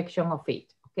disinfection of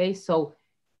it, okay? So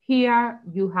here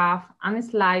you have a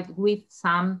slide with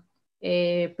some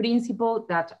principles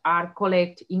that are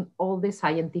collected in all the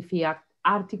scientific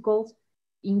articles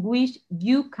in which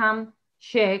you can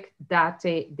check that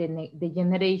the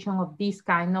generation of this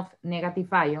kind of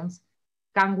negative ions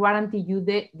can guarantee you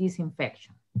the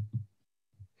disinfection.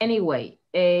 Anyway,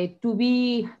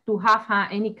 to have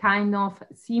any kind of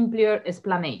simpler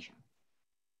explanation.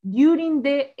 During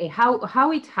the,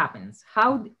 how it happens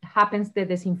the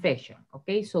disinfection,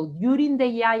 okay? So during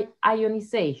the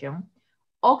ionization,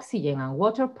 oxygen and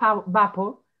water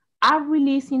vapor are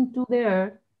released into the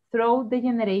air through the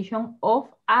generation of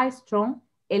a strong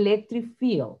electric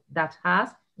field that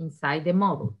has inside the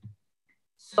module.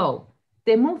 So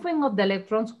the movement of the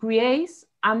electrons creates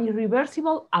an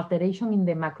irreversible alteration in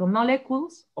the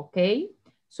macromolecules, okay?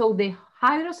 So the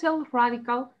hydroxyl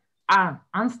radicals are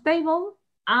unstable,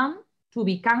 and to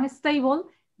become stable,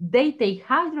 they take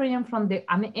hydrogen from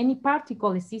any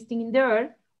particle existing in the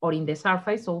air or in the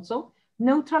surface also,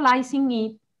 neutralizing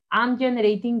it and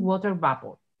generating water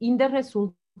vapor in the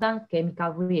resultant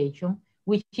chemical reaction,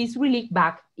 which is released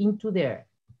back into the air.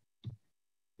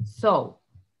 So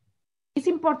it's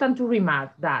important to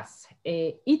remark that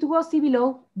it was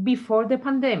developed before the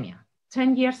pandemic,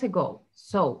 10 years ago.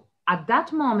 So at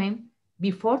that moment,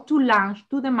 before to launch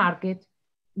to the market,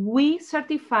 we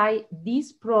certify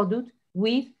this product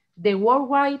with the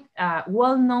worldwide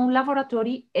well-known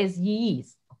laboratory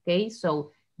SGEs, okay?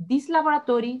 So this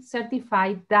laboratory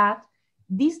certified that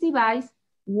this device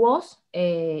was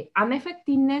an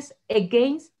effectiveness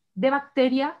against the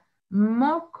bacteria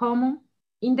more common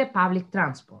in the public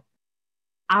transport.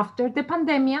 After the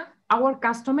pandemic, our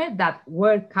customers that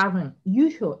were currently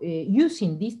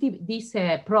using this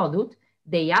product,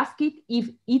 they asked if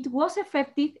it was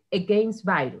effective against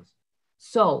virus.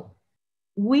 So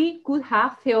we could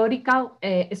have theoretical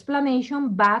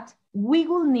explanation, but we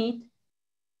will need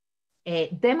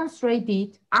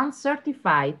demonstrated and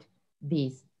certified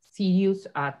this serious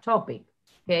topic,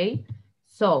 okay?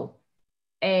 So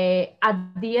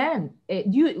at the end,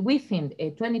 within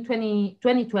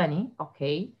 2020,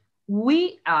 okay,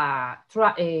 we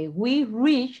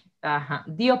reached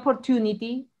the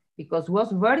opportunity, because it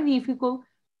was very difficult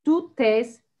to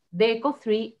test the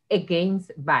ECO3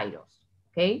 against virus,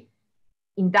 okay?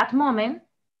 In that moment,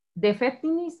 the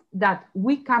effectiveness that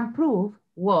we can prove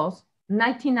was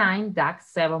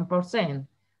 99.7%,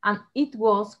 and it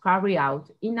was carried out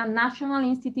in a National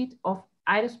Institute of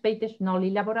Aerospace Technology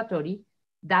laboratory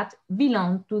that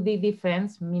belonged to the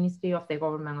Defense Ministry of the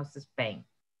Government of Spain.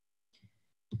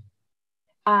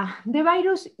 The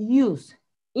virus used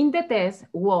in the test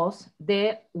was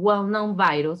the well-known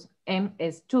virus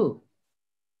MS2.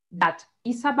 That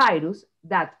is a virus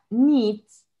that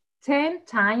needs 10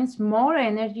 times more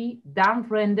energy than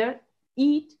render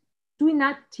it to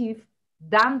inactive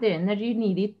than the energy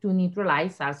needed to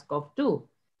neutralize SARS-CoV-2.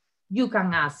 You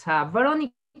can ask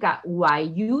Veronica why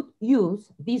you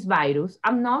use this virus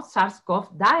and not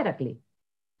SARS-CoV directly.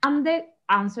 And the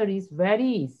answer is very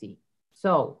easy.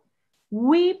 So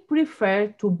we prefer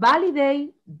to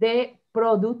validate the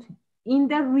product in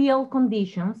the real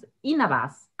conditions in a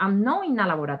bus and not in a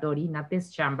laboratory, in a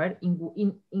test chamber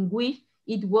in which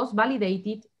it was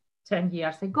validated 10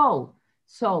 years ago.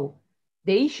 So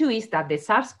the issue is that the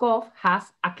SARS-CoV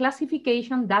has a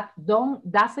classification that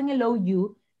doesn't allow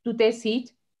you to test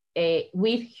it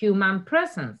with human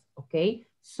presence, okay?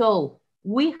 So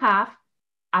we have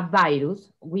a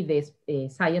virus with a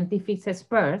scientific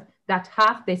expert that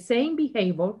have the same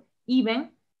behavior, even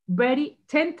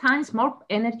 10 times more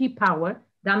energy power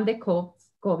than the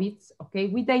COVIDs, okay?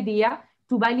 With the idea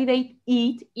to validate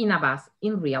it in a bus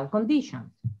in real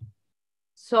conditions.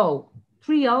 So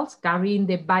trials carrying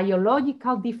the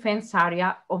biological defense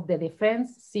area of the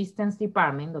Defense Systems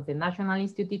Department of the National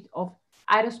Institute of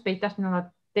Aerospace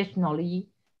Technology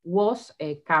was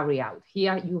carried out.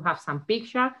 Here you have some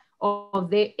picture of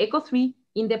the ECO3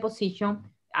 in the position,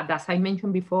 as I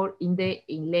mentioned before, in the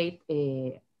inlet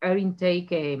air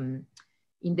intake in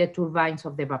the turbines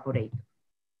of the evaporator.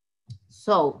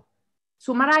 So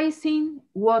summarizing,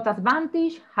 what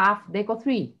advantage have the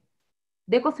ECO3?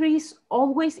 The ECO3 is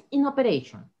always in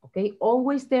operation, okay?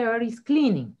 Always the air is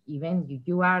cleaning. Even if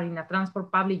you are in a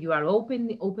transport public, you are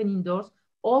opening doors,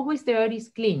 always the air is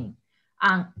cleaning.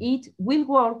 And it will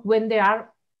work when there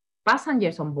are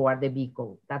passengers on board the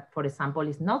vehicle that, for example,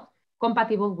 is not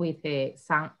compatible with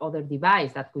some other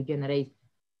device that could generate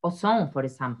ozone, for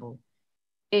example.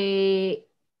 It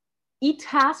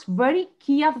has very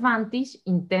key advantage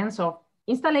in terms of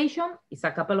installation. It's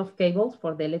a couple of cables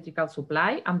for the electrical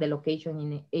supply and the location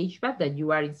in HVAC that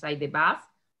you are inside the bus,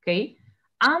 okay?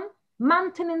 And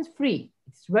maintenance free.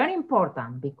 It's very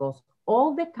important because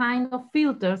all the kind of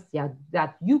filters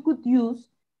that you could use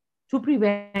to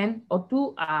prevent or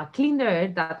to clean the air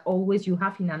that always you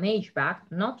have in an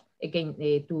HVAC, not again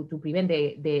to prevent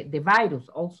the virus,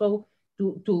 also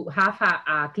to have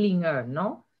a clean air,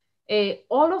 no?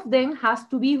 All of them has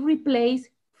to be replaced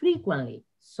frequently.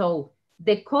 So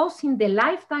the cost in the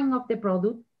lifetime of the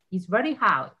product is very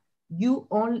high. You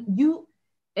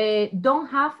don't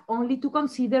have only to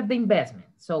consider the investment.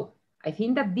 So I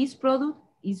think that this product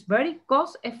is very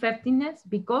cost effectiveness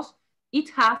because it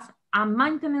has a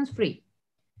maintenance free.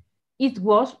 It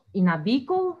was in a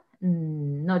vehicle,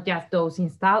 not just those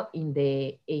installed in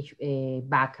the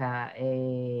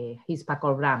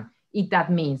Hispacold brand.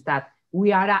 That means that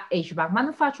we are a HVAC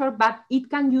manufacturer, but it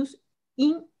can use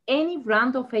in any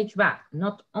brand of HVAC,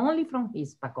 not only from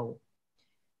Hispacold.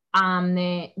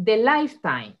 The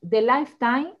lifetime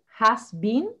has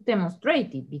been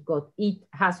demonstrated because it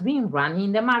has been running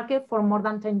in the market for more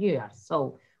than 10 years.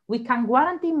 So we can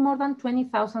guarantee more than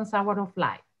 20,000 hours of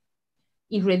life.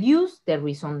 It reduces the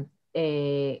recent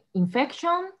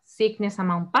infection, sickness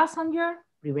among passengers,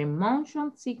 prevent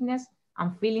motion sickness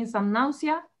and feelings of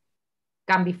nausea,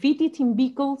 can be fitted in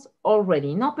vehicles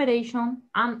already in operation,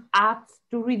 and adds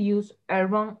to reduce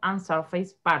airborne and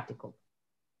surface particles.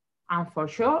 And for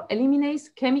sure, eliminates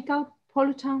chemical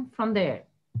pollutant from the air.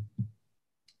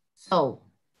 So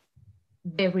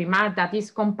the remark that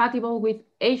is compatible with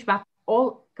HVAC,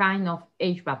 all kind of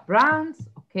HVAC brands,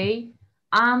 okay?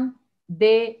 And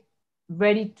the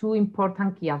very two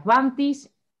important key advantage,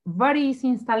 very easy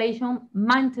installation,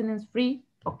 maintenance free,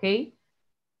 okay?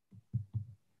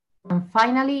 And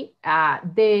finally,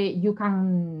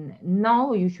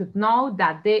 you should know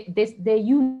that the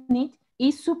unit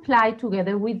is supplied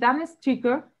together with a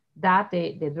sticker that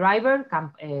the driver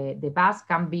can, the bus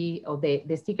can be, or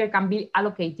the sticker can be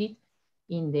allocated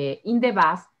in the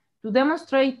bus to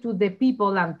demonstrate to the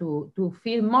people and to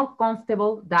feel more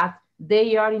comfortable that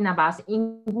they are in a bus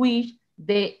in which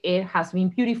the air has been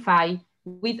purified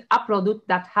with a product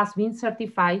that has been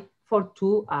certified for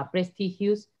two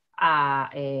prestigious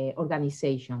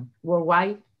organization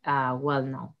worldwide, well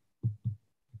known.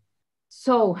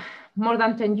 So more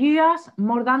than 10 years,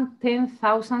 more than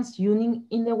 10,000 units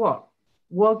in the world,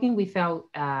 working without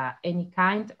any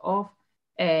kind of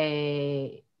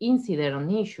incident or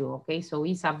issue, okay? So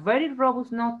it's a very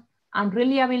robust and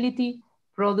reliability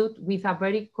product with a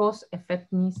very cost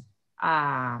effectiveness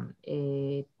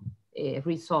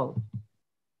result.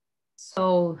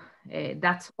 So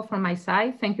that's all from my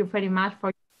side. Thank you very much for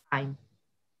your time.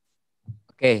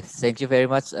 Okay, thank you very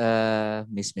much,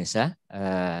 Miss Mesa.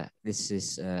 This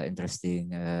is interesting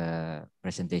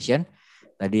presentation.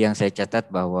 Tadi yang saya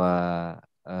catat bahwa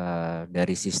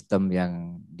dari sistem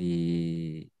yang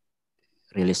dirilis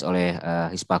oleh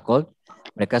Hispacold,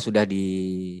 mereka sudah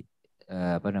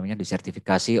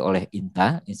disertifikasi oleh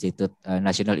INTA,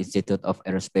 National Institute of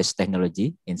Aerospace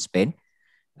Technology in Spain.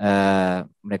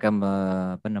 Mereka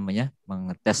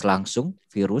mengetes langsung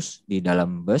virus di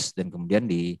dalam bus dan kemudian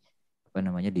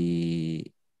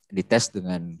dites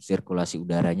dengan sirkulasi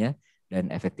udaranya dan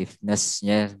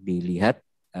efektivitasnya dilihat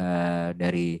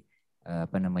dari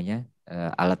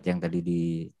alat yang tadi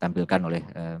ditampilkan oleh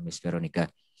Miss Veronica.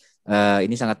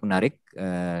 Ini sangat menarik.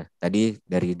 Tadi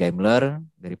dari Daimler,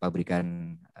 dari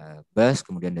pabrikan bus,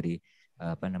 kemudian dari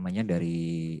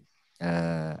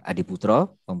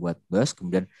Adiputro, pembuat bus,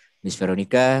 kemudian Miss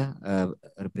Veronica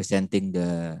representing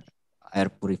the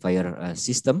air purifier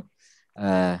system.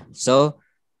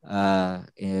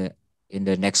 In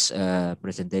the next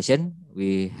presentation,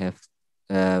 we have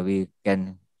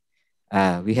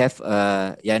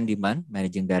Deman,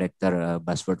 Managing Director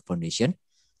Busworld Foundation.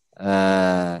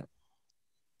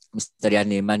 Mr.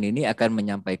 Deman ini akan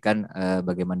menyampaikan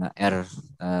bagaimana air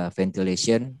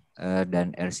ventilation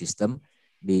dan air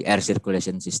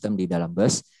circulation system di dalam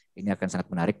bus. Ini akan sangat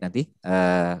menarik nanti.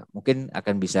 Mungkin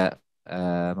akan bisa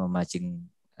memancing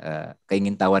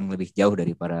keingintahuan lebih jauh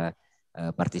dari para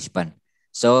partisipan.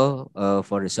 So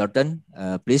for the certain,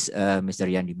 please Mr.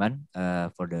 Deman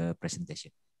for the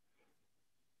presentation.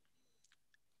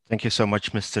 Thank you so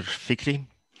much, Mr. Fikri.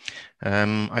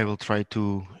 I will try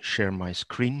to share my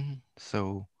screen.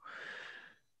 So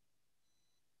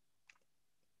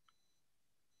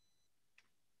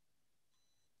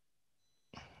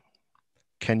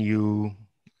can you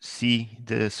see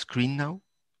the screen now?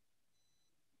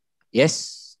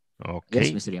 Yes. Okay.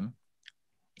 Yes, Mr.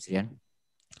 Yan.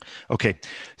 Okay,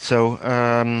 so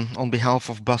on behalf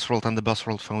of Busworld and the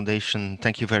Busworld Foundation,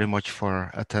 thank you very much for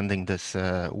attending this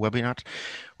webinar,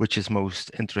 which is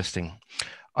most interesting.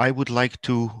 I would like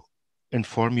to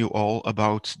inform you all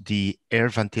about the air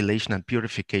ventilation and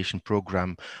purification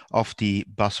program of the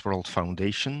Busworld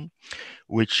Foundation,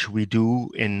 which we do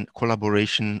in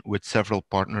collaboration with several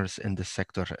partners in the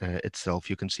sector itself.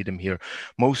 You can see them here.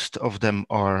 Most of them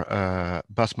are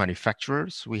bus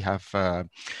manufacturers. We have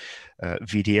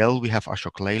VDL, we have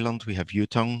Ashok Leyland, we have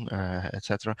Jung,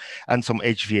 etc. And some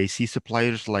HVAC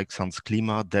suppliers like Sans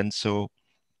Klima, Denso,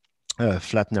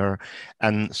 Flatner,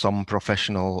 and some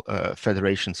professional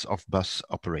federations of bus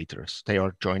operators. They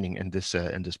are joining in this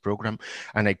program,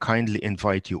 and I kindly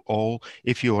invite you all,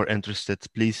 if you are interested,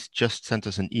 please just send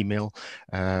us an email,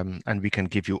 and we can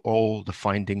give you all the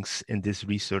findings in this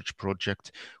research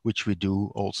project, which we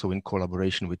do also in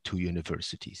collaboration with 2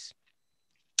 universities.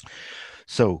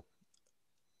 So,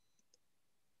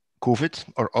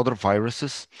 COVID or other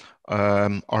viruses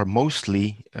are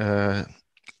mostly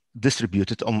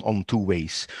distributed on 2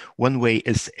 ways. One way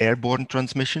is airborne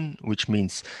transmission, which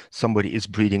means somebody is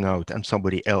breathing out and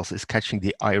somebody else is catching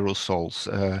the aerosols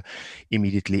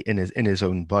immediately in his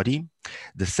own body.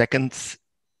 The second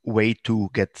way to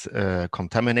get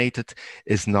contaminated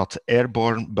is not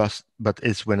airborne, but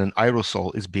is when an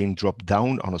aerosol is being dropped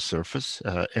down on a surface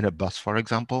in a bus, for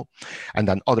example, and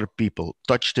then other people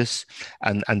touch this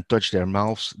and touch their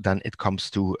mouths, then it comes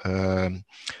to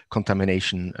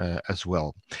contamination as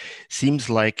well. Seems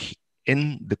like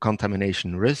in the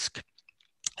contamination risk,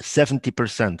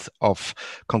 70% of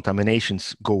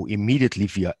contaminations go immediately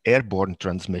via airborne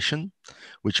transmission,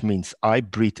 which means I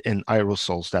breathe in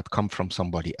aerosols that come from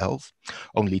somebody else.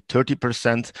 Only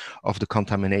 30% of the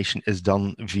contamination is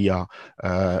done via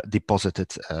deposited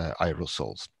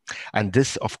aerosols. And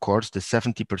this, of course, the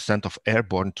 70% of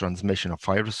airborne transmission of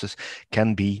viruses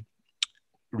can be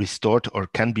restored or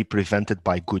can be prevented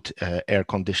by good air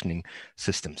conditioning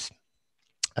systems.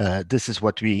 This is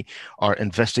what we are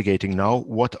investigating now.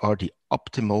 What are the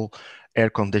optimal air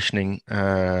conditioning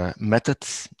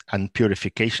methods and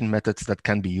purification methods that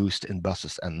can be used in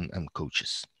buses and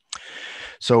coaches?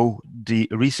 So the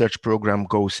research program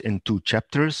goes in 2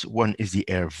 chapters. One is the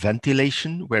air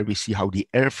ventilation, where we see how the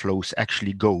airflows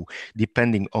actually go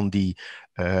depending on the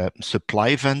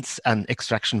supply vents and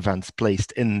extraction vents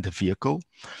placed in the vehicle.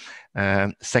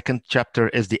 Second chapter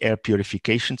is the air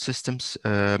purification systems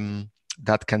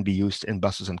that can be used in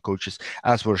buses and coaches,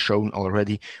 as were shown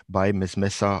already by Ms.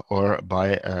 Mesa or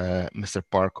by Mr.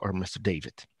 Park or Mr.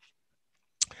 David.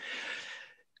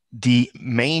 The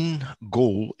main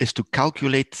goal is to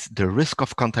calculate the risk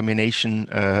of contamination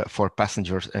for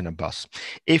passengers in a bus.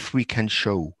 If we can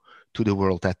show to the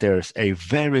world that there is a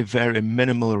very, very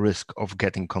minimal risk of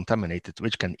getting contaminated,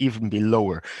 which can even be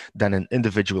lower than in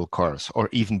individual cars or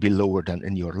even be lower than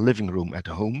in your living room at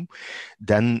home,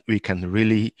 then we can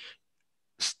really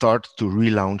start to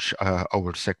relaunch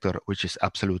our sector, which is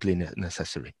absolutely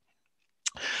necessary.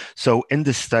 So in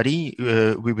this study,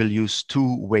 we will use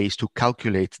 2 ways to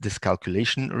calculate this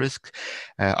calculation risk.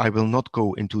 I will not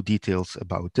go into details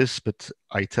about this, but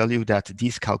I tell you that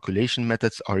these calculation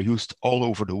methods are used all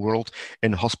over the world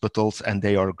in hospitals, and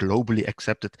they are globally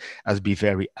accepted as being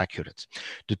very accurate.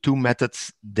 The 2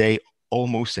 methods, they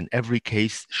almost in every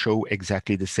case show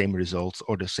exactly the same results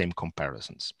or the same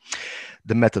comparisons.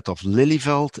 The method of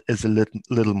Lelyveld is a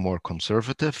little more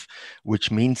conservative,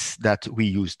 which means that we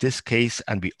use this case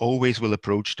and we always will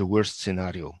approach the worst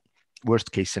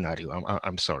case scenario.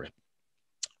 I'm sorry,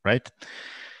 right?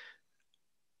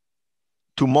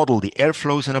 To model the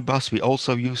airflows in a bus, we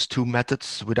also use 2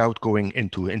 methods without going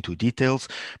into details,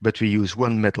 but we use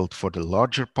one method for the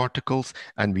larger particles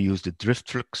and we use the drift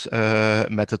flux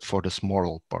method for the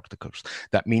small particles.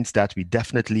 That means that we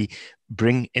definitely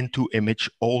bring into image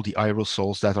all the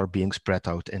aerosols that are being spread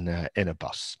out in a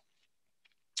bus.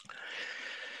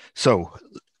 So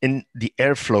in the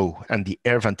airflow and the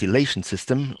air ventilation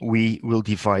system, we will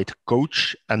divide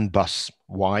coach and bus.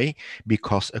 Why?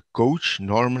 Because a coach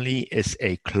normally is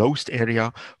a closed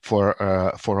area for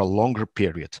a longer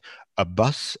period. A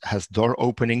bus has door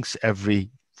openings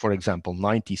every, for example,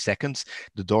 90 seconds.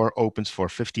 The door opens for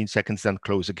 15 seconds, then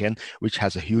close again, which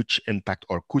has a huge impact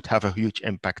or could have a huge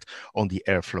impact on the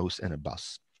airflows in a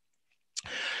bus.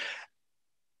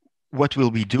 What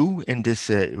will we do in this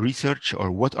research,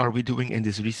 or what are we doing in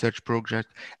this research project?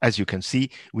 As you can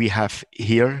see, we have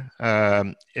here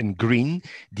in green,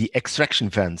 the extraction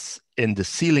vents in the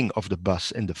ceiling of the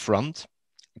bus in the front.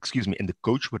 Excuse me, in the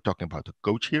coach, we're talking about the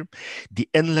coach here. The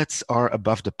inlets are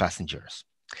above the passengers.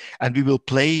 And we will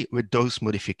play with those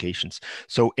modifications.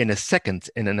 So in a second,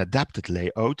 in an adapted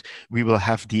layout, we will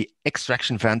have the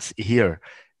extraction vents here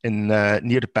in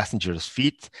near the passenger's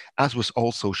feet, as was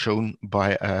also shown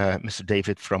by Mr.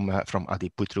 David from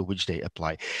Adiputro, which they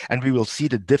apply. And we will see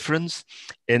the difference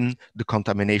in the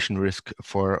contamination risk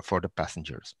for the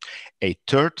passengers. A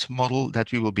third model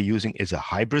that we will be using is a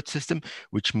hybrid system,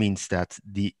 which means that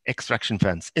the extraction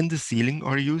vents in the ceiling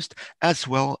are used, as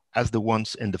well as the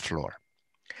ones in the floor.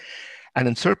 And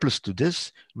in surplus to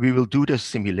this, we will do the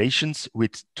simulations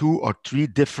with 2 or 3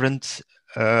 different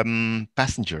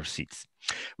passenger seats,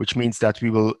 which means that we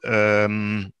will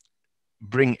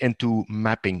bring into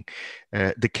mapping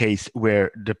the case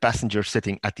where the passenger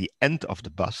sitting at the end of the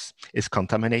bus is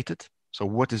contaminated. So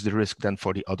what is the risk then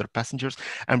for the other passengers?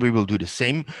 And we will do the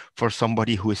same for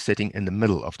somebody who is sitting in the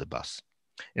middle of the bus,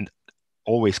 and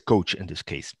always coach in this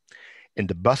case. In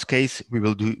the bus case, we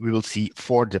will see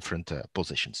 4 different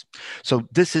positions. So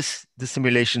this is the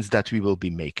simulations that we will be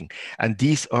making. And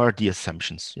these are the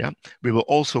assumptions. Yeah, we will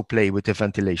also play with the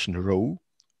ventilation row.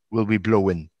 Will we blow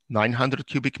in 900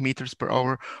 cubic meters per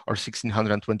hour or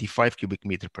 1625 cubic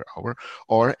meter per hour?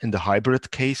 Or in the hybrid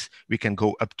case, we can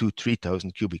go up to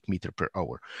 3000 cubic meter per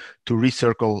hour to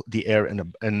recircle the air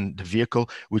in the vehicle,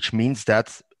 which means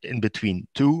that in between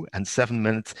 2 and 7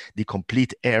 minutes, the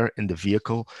complete air in the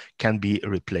vehicle can be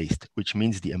replaced, which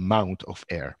means the amount of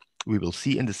air. We will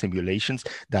see in the simulations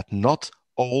that not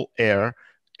all air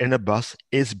in a bus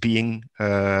is being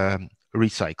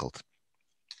recycled.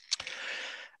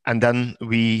 And then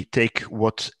we take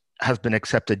what has been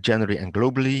accepted generally and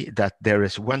globally that there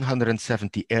is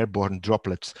 170 airborne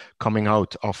droplets coming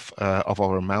out of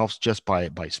our mouths just by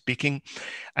speaking,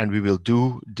 and we will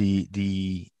do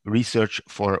the research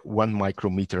for 1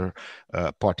 micrometer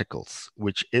particles,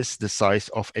 which is the size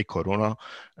of a corona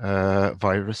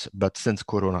virus. But since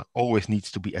corona always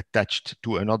needs to be attached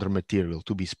to another material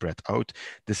to be spread out,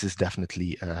 this is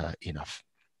definitely enough.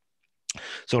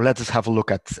 So let us have a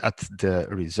look at the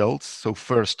results. So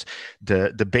first,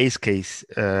 the base case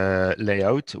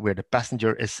layout where the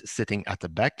passenger is sitting at the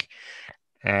back.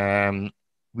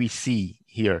 We see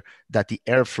here that the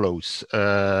airflows,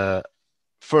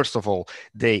 first of all,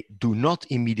 they do not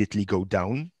immediately go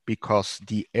down because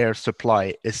the air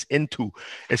supply is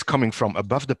coming from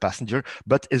above the passenger,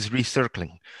 but is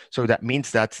recircling. So that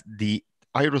means that the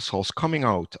aerosols coming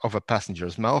out of a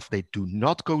passenger's mouth, they do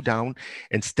not go down.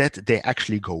 Instead, they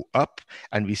actually go up.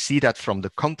 And we see that from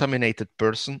the contaminated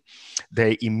person,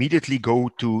 they immediately go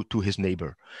to his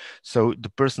neighbor. So the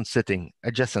person sitting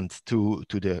adjacent to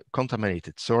the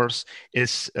contaminated source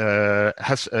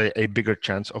has a bigger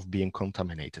chance of being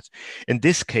contaminated. In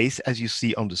this case, as you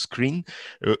see on the screen,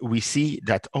 we see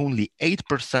that only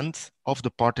 8% of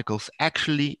the particles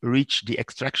actually reach the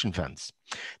extraction vents.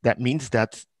 That means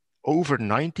that over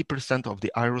 90% of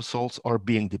the aerosols are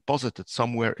being deposited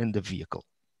somewhere in the vehicle.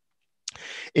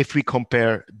 If we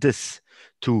compare this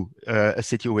to a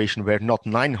situation where not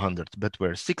 900, but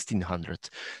where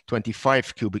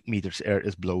 1625 cubic meters air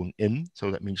is blown in, so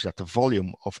that means that the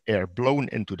volume of air blown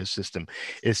into the system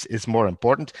is more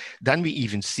important, then we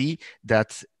even see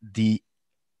that the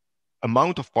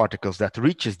amount of particles that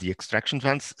reaches the extraction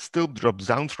vents still drops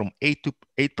down from 8%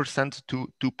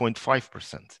 to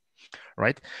 2.5%.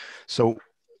 Right? So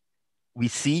we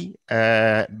see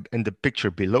in the picture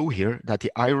below here that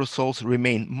the aerosols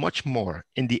remain much more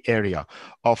in the area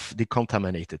of the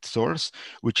contaminated source,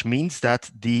 which means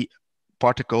that the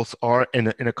particles are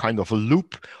in a kind of a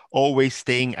loop, always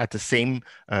staying at the same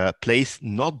place,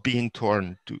 not being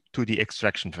torn to the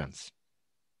extraction vents.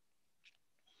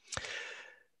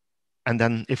 And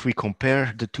then if we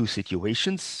compare the two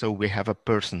situations, so we have a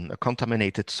person, a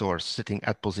contaminated source sitting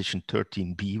at position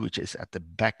 13B, which is at the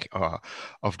back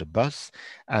of the bus.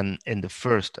 And in the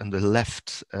first and the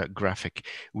left graphic,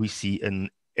 we see an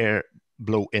air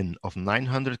blow in of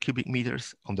 900 cubic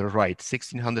meters, on the right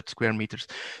 1600 square meters.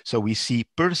 So we see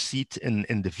per seat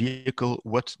in the vehicle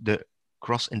what the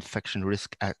cross-infection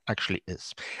risk actually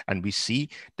is. And we see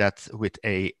that with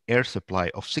a air supply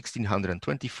of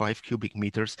 1625 cubic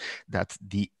meters, that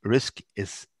the risk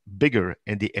is bigger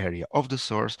in the area of the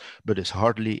source, but is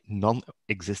hardly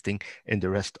non-existing in the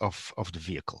rest of the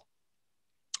vehicle.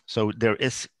 So there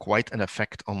is quite an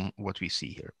effect on what we see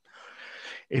here.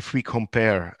 If we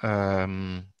compare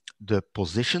the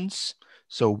positions,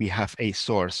 so we have a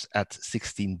source at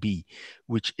 16B,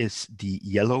 which is the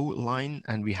yellow line,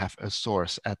 and we have a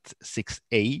source at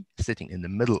 6A sitting in the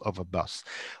middle of a bus,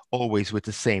 always with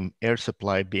the same air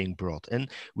supply being brought in.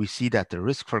 We see that the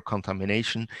risk for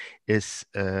contamination is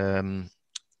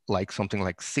like something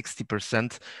like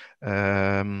 60%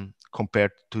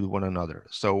 compared to one another.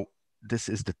 So this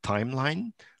is the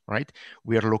timeline, right?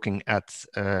 We are looking at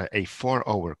a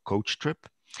 4-hour coach trip.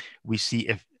 We see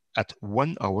if at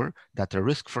 1 hour that the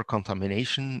risk for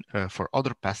contamination for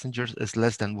other passengers is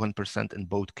less than 1% in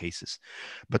both cases.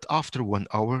 But after 1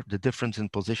 hour, the difference in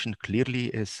position clearly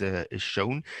is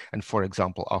shown. And for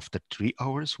example, after 3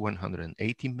 hours,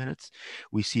 180 minutes,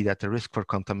 we see that the risk for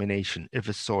contamination, if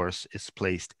a source is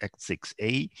placed at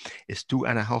 6A, is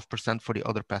 2.5% for the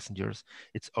other passengers.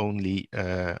 It's only,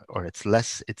 or it's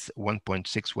less, it's 1.6,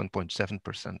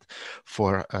 1.7%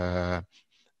 for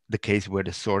the case where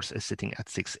the source is sitting at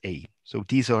 6A. So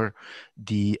these are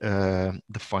the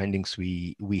findings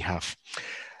we have.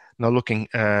 Now looking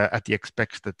at the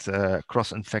expected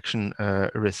cross-infection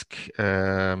risk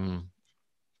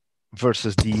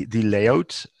versus the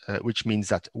layout, which means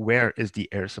that where is the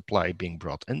air supply being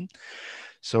brought in?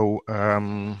 So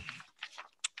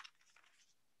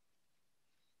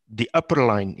the upper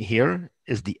line here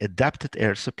is the adapted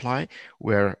air supply,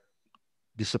 where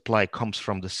the supply comes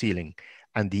from the ceiling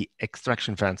and the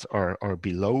extraction vents are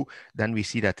below. Then we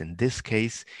see that in this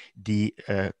case, the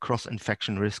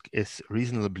cross-infection risk is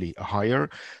reasonably higher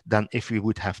than if we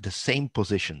would have the same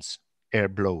positions, air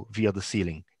blow via the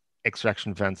ceiling,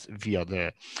 extraction vents via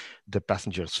the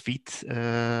passenger's feet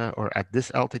or at this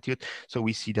altitude. So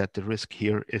we see that the risk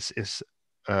here is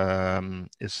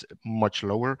much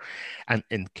lower. And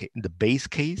in the base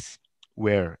case,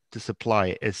 where the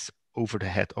supply is over the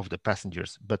head of the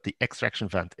passengers, but the extraction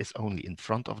vent is only in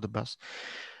front of the bus,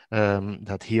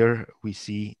 that here we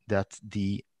see that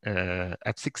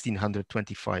at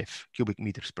 1625 cubic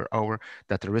meters per hour,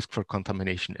 that the risk for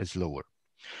contamination is lower.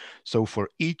 So for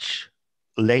each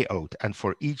layout and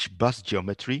for each bus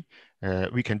geometry,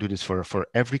 we can do this for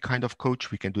every kind of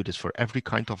coach. We can do this for every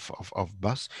kind of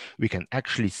bus. We can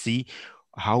actually see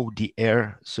how the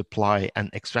air supply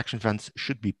and extraction vents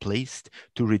should be placed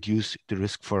to reduce the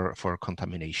risk for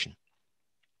contamination.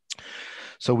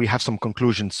 So we have some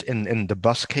conclusions in the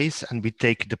bus case, and we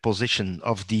take the position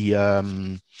of the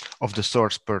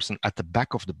source person at the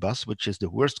back of the bus, which is the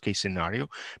worst case scenario,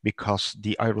 because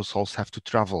the aerosols have to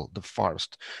travel the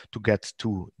farthest to get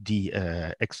to the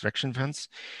extraction vents.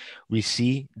 We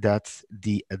see that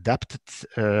the adapted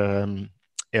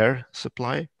air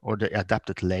supply, or the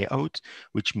adapted layout,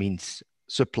 which means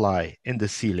supply in the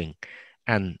ceiling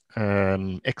and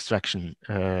extraction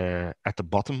at the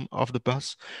bottom of the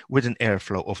bus with an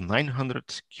airflow of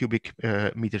 900 cubic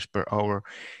meters per hour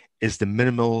is the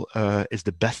minimal, is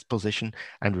the best position,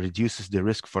 and reduces the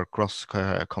risk for cross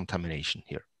contamination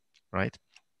here, right?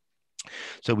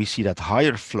 So we see that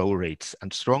higher flow rates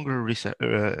and stronger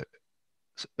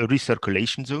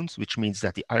recirculation zones, which means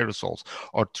that the aerosols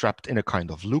are trapped in a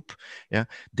kind of loop. Yeah,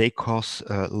 they cause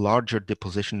larger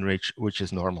deposition rates, which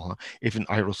is normal. Huh? If an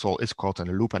aerosol is caught in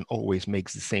a loop and always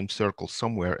makes the same circle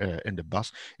somewhere in the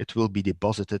bus, it will be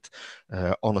deposited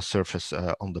on a surface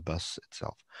on the bus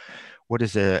itself. What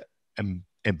is a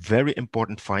very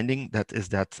important finding that is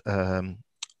that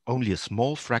only a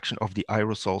small fraction of the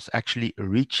aerosols actually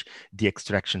reach the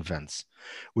extraction vents,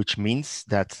 which means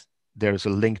that there's a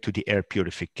link to the air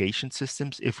purification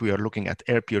systems. If we are looking at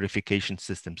air purification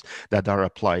systems that are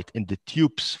applied in the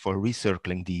tubes for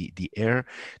recircling the air,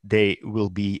 they will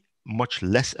be much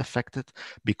less affected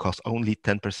because only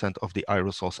 10% of the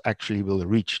aerosols actually will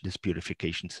reach this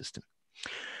purification system.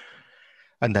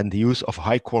 And then the use of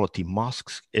high quality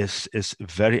masks is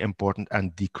very important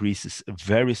and decreases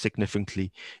very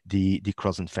significantly the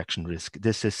cross-infection risk.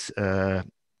 This is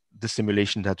the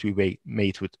simulation that we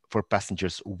made for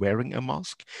passengers wearing a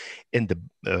mask in the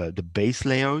base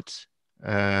layout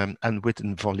and with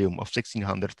a volume of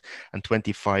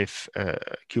 1625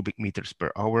 cubic meters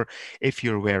per hour. If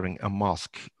you're wearing a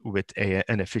mask with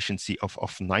an efficiency of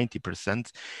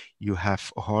 90%, you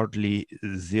have hardly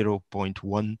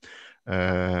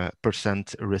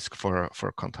 0.1% risk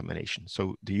for contamination.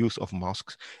 So the use of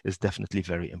masks is definitely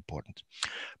very important.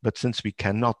 But since we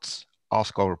cannot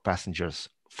ask our passengers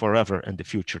forever in the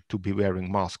future to be wearing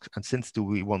masks, and since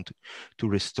we want to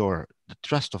restore the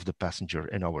trust of the passenger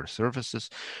in our services,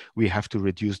 we have to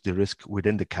reduce the risk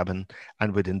within the cabin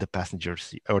and within the passenger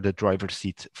seat or the driver's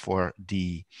seat for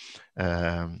the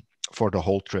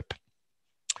whole trip.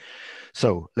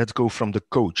 So let's go from the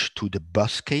coach to the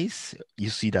bus case. You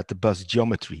see that the bus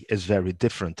geometry is very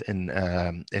different in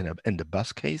the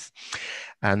bus case.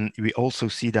 And we also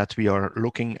see that we are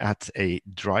looking at a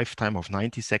drive time of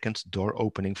 90 seconds, door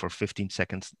opening for 15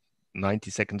 seconds,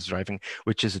 90 seconds driving,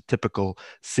 which is a typical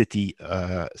city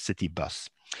bus.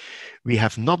 We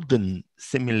have not been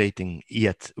simulating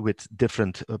yet with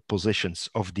different positions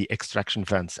of the extraction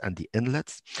vents and the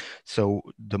inlets. So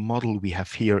the model we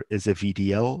have here is a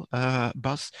VDL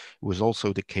bus. It was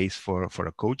also the case for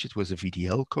a coach. It was a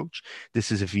VDL coach.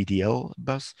 This is a VDL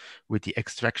bus with the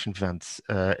extraction vents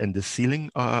in the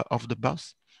ceiling of the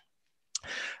bus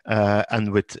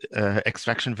and with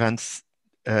extraction vents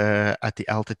at the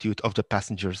altitude of the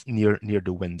passengers near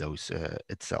the windows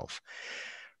itself,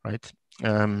 right?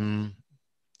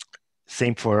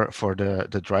 Same for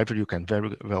the driver. You can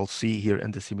very well see here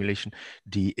in the simulation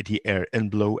the air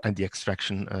inflow and the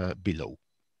extraction below.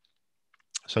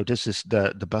 So this is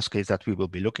the bus case that we will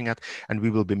be looking at, and we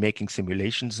will be making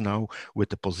simulations now with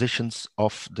the positions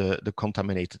of the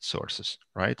contaminated sources,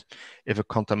 right? If a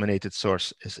contaminated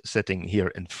source is sitting here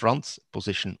in front,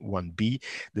 position 1B,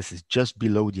 this is just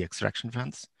below the extraction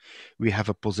vents. We have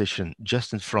a position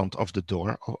just in front of the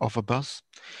door of a bus.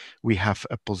 We have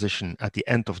a position at the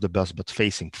end of the bus, but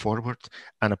facing forward,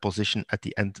 and a position at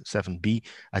the end 7B,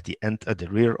 at the end, at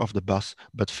the rear of the bus,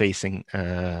 but facing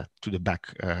to the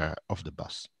back of the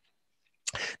bus.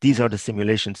 These are the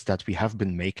simulations that we have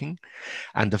been making.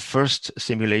 And the first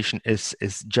simulation is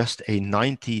just a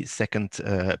 90-second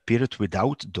period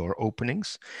without door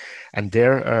openings. And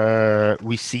there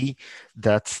we see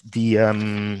that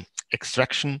the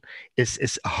extraction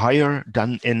is higher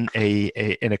than in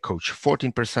a coach.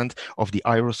 14% of the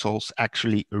aerosols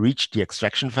actually reach the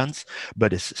extraction vents,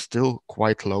 but is still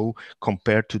quite low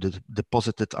compared to the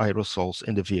deposited aerosols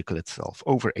in the vehicle itself.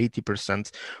 Over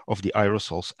 80% of the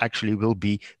aerosols actually will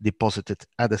be deposited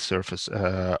at the surface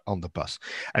on the bus.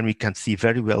 And we can see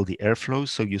very well the airflow.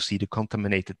 So you see the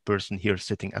contaminated person here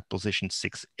sitting at position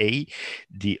 6A.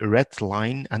 The red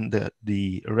line and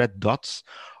the red dots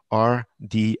are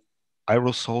the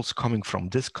aerosols coming from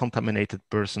this contaminated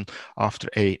person after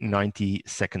a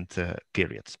 90-second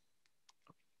period.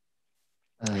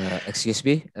 Excuse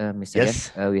me, Mr.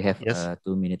 Yes. Yan, we have yes.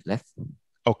 2 minutes left.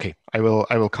 Okay, I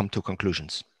will come to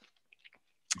conclusions.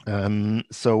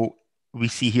 So we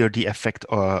see here the effect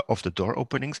of the door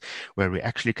openings, where we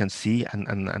actually can see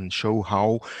and show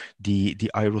how the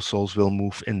aerosols will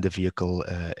move in the vehicle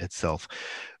itself.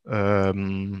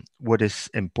 What is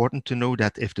important to know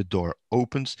that if the door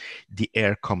opens, the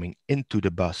air coming into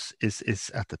the bus is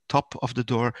at the top of the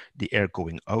door, the air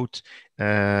going out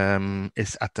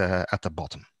is at the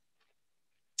bottom.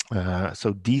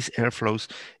 So these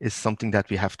airflows is something that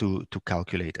we have to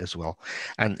calculate as well.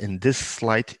 And in this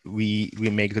slide, we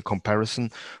make the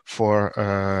comparison for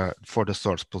the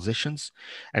source positions,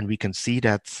 and we can see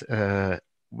that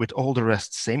with all the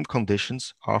rest same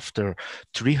conditions, after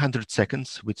 300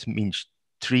 seconds, which means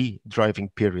 3 driving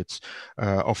periods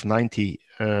of 90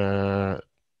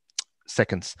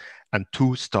 seconds and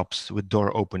 2 stops with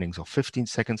door openings of 15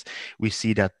 seconds, we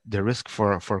see that the risk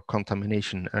for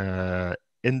contamination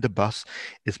in the bus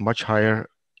is much higher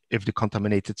if the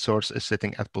contaminated source is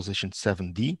sitting at position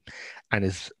 7D and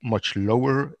is much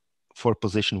lower for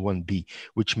position 1B,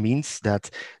 which means that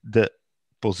the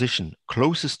position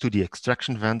closest to the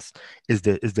extraction vents is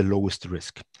the lowest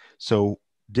risk. So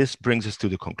this brings us to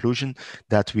the conclusion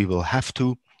that we will have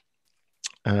to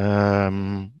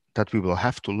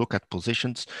look at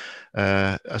positions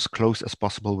as close as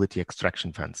possible with the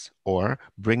extraction vents, or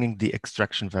bringing the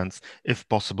extraction vents, if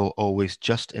possible, always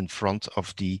just in front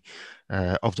of the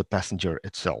passenger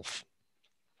itself.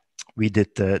 We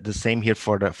did the same here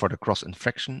for the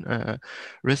cross-infection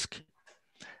risk.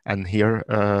 And here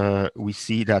we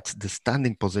see that the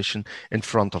standing position in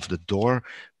front of the door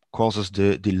causes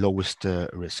the lowest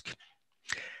risk.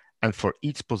 And for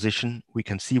each position, we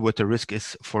can see what the risk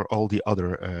is for all the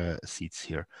other seats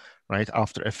here, right?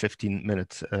 After a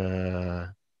 15-minute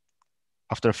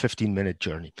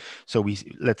journey. So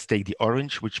let's take the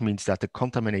orange, which means that the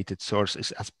contaminated source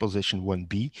is at position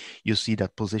 1B. You see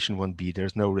that position 1B,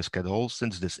 there's no risk at all,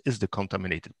 since this is the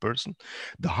contaminated person.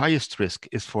 The highest risk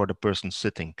is for the person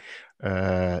sitting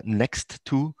next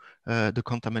to the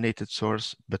contaminated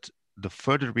source, but the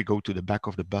further we go to the back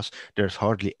of the bus, there's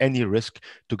hardly any risk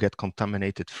to get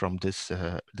contaminated from this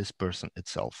person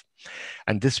itself.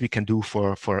 And this we can do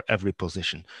for every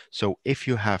position. So if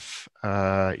you have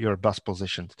your bus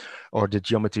positioned or the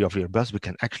geometry of your bus, we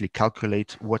can actually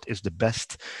calculate what is the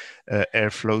best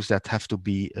airflows that have to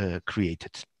be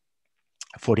created.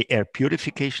 For the air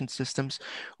purification systems,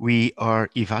 we are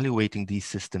evaluating these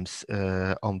systems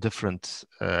on different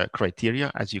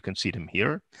criteria, as you can see them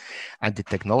here. And the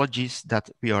technologies that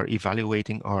we are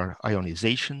evaluating are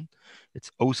ionization, it's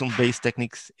ozone-based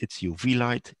techniques, it's UV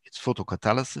light, it's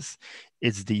photocatalysis,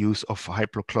 it's the use of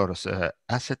hypochlorous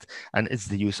acid, and it's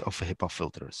the use of HEPA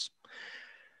filters.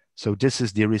 So this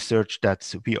is the research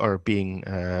that we are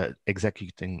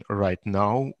executing right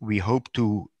now. We hope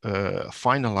to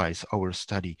finalize our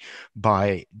study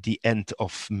by the end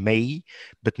of May.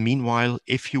 But meanwhile,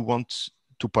 if you want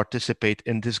to participate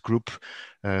in this group,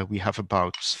 we have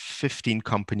about 15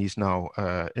 companies now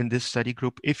in this study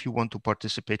group. If you want to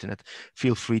participate in it,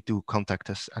 feel free to contact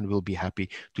us and we'll be happy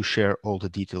to share all the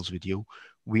details with you.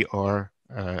 We are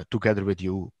together with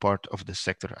you, part of the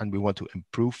sector, and we want to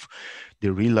improve the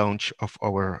relaunch of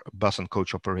our bus and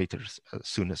coach operators as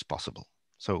soon as possible.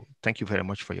 So thank you very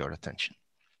much for your attention.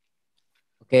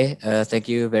 Okay, thank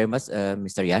you very much,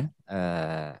 Mr. Yan.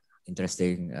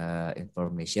 Interesting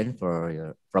information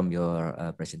from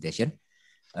your presentation.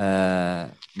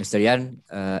 Mr. Yan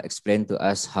explained to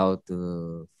us how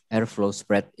to airflow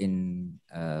spread in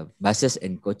buses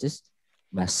and coaches.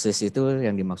 Buses itu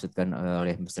yang dimaksudkan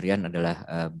oleh Mr. Yan adalah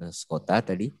bus kota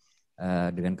tadi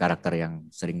dengan karakter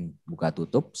yang sering buka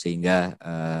tutup sehingga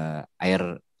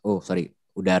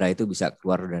udara itu bisa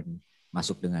keluar dan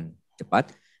masuk dengan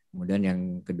cepat. Kemudian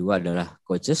yang kedua adalah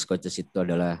coaches. Coaches itu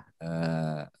adalah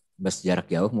bus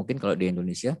jarak jauh, mungkin kalau di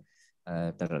Indonesia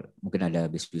mungkin ada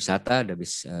bis wisata, ada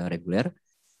bis reguler.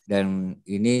 Dan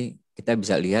ini kita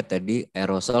bisa lihat tadi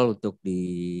aerosol untuk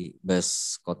di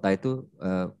bus kota itu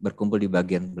berkumpul di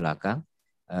bagian belakang.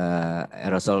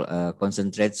 aerosol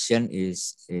concentration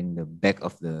is in the back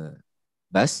of the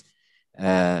bus.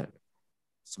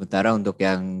 Sementara untuk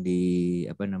yang di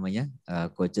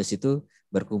coaches itu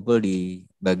berkumpul di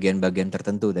bagian-bagian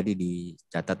tertentu. Tadi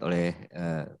dicatat oleh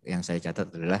yang saya catat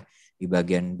adalah di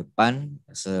bagian depan,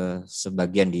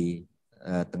 sebagian di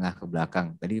tengah ke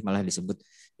belakang. Tadi malah disebut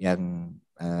yang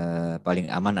paling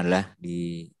aman adalah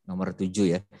di nomor 7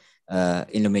 ya.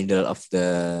 In the middle of the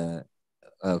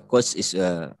coach is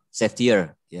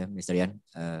safetier ya, Mr. Yan,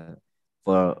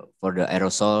 for the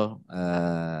aerosol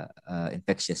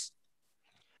infectious.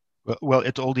 Well,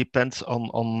 it all depends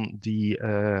on the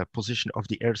position of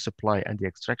the air supply and the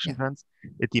extraction fans.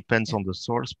 It depends on the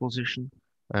source position.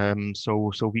 So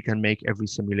we can make every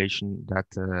simulation that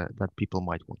people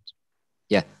might want.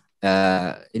 Ya,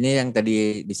 ini yang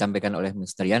tadi disampaikan oleh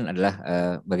Mr. Yan adalah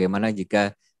bagaimana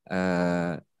jika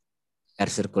air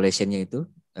circulation-nya itu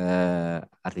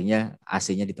artinya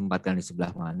AC-nya ditempatkan di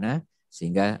sebelah mana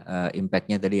sehingga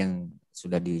impact-nya tadi yang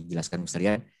sudah dijelaskan Mr.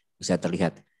 Yan bisa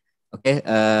terlihat. Oke,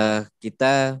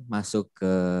 kita masuk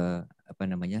ke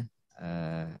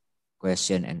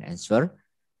question and answer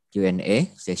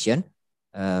Q&A session.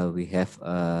 We have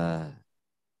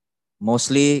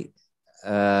mostly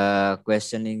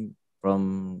questioning from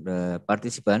the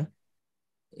participant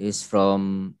is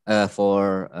from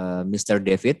for Mr.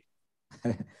 David.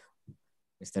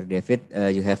 Mr. David,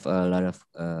 you have a lot of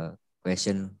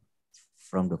question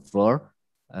from the floor.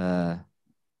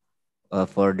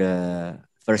 For the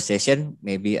first session,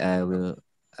 maybe I will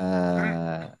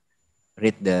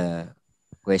read the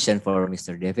question for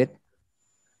Mr. David.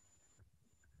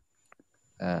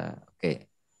 Okay,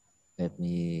 let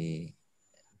me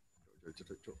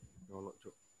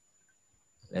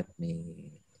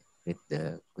read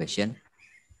the question.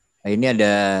 Ini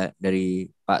ada dari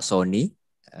Pak Sony.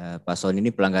 Pak Sony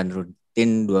ini pelanggan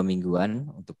rutin 2 mingguan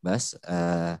untuk bus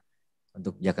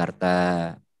untuk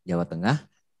Jakarta, Jawa Tengah.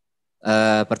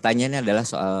 Pertanyaannya adalah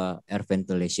soal air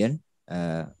ventilation.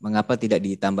 Mengapa tidak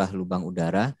ditambah lubang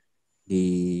udara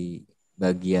di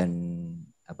bagian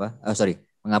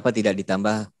mengapa tidak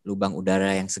ditambah lubang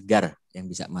udara yang segar yang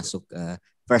bisa masuk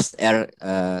first air,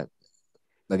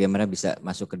 bagaimana bisa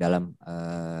masuk ke dalam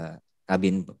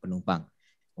kabin penumpang.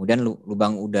 Kemudian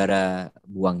lubang udara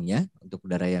buangnya untuk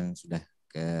udara yang sudah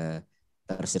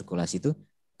tersirkulasi itu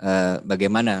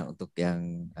bagaimana untuk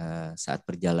yang saat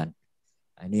berjalan.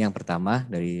 Ini yang pertama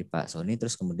dari Pak Sony,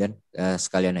 terus kemudian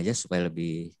sekalian aja supaya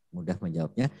lebih mudah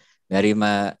menjawabnya dari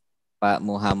Pak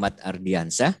Muhammad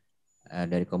Ardiansah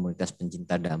dari komunitas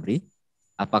pencinta Damri.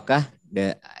 Apakah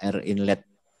air inlet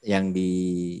yang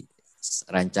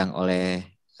dirancang oleh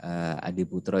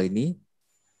Adiputro ini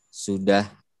sudah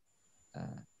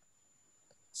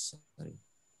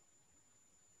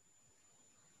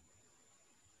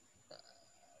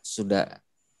sebentar.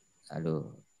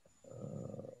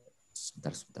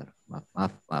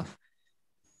 Maaf.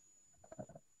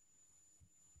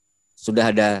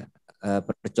 Sudah ada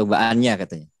percobaannya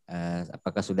katanya.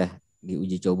 Apakah sudah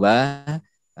diuji coba?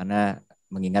 Karena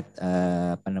mengingat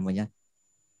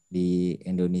di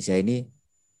Indonesia ini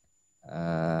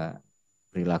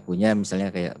perilakunya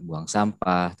misalnya kayak buang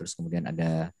sampah, terus kemudian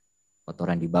ada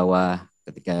kotoran di bawah.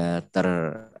 Ketika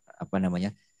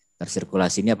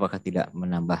tersirkulasi ini apakah tidak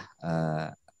menambah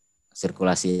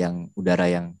sirkulasi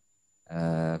udara yang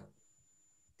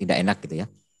tidak enak gitu ya.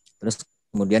 Terus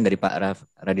kemudian dari Pak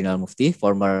Radinal Mufti,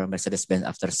 former Mercedes-Benz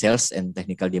After Sales and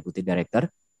Technical Deputy Director.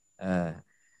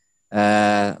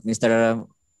 Mr.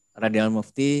 Radinal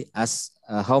Mufti asks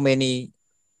how many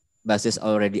buses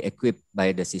already equipped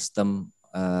by the system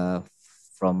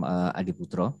from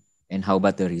Adiputro, and how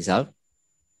about the result?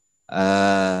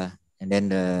 And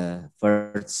then the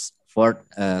fourth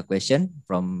question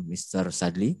from Mr.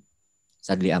 Sadli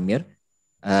Amir.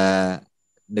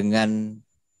 Dengan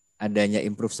adanya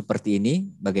improve seperti ini,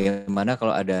 bagaimana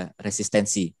kalau ada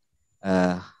resistensi?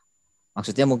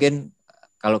 Maksudnya mungkin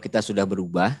kalau kita sudah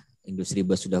berubah, industri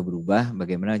bus sudah berubah,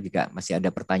 bagaimana jika masih ada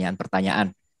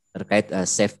pertanyaan-pertanyaan terkait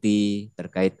safety,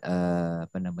 terkait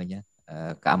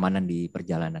keamanan di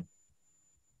perjalanan?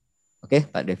 Oke,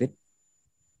 Pak David,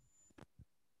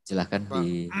 silahkan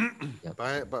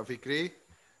Baik, Pak Fikri.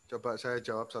 Coba saya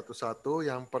jawab satu-satu.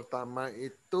 Yang pertama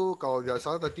itu kalau tidak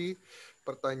salah tadi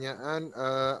pertanyaan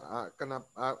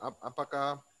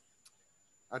apakah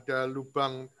ada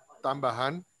lubang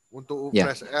tambahan untuk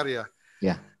fresh air ya?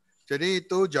 Ya. Jadi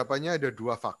itu jawabannya ada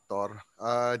 2 faktor.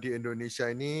 Di Indonesia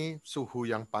ini suhu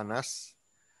yang panas.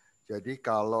 Jadi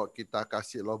kalau kita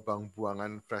kasih lubang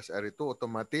buangan fresh air itu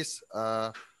otomatis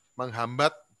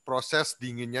menghambat proses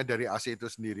dinginnya dari AC itu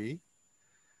sendiri.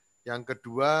 Yang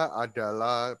kedua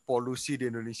adalah polusi di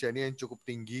Indonesia ini yang cukup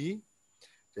tinggi.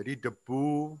 Jadi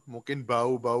debu, mungkin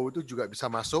bau-bau itu juga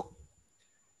bisa masuk.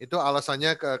 Itu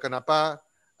alasannya kenapa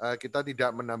kita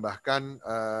tidak menambahkan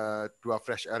 2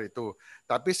 fresh air itu.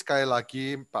 Tapi sekali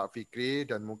lagi Pak Fikri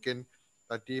dan mungkin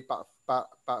tadi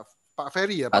Pak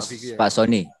Ferry ya, Pak Fikri ya. Pak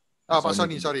Sony. Pak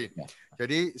Sony, sorry. Ya.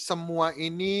 Jadi semua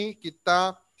ini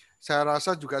saya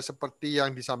rasa juga seperti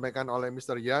yang disampaikan oleh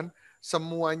Mr. Yan,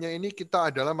 semuanya ini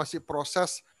kita adalah masih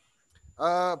proses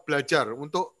belajar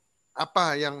untuk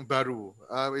apa yang baru.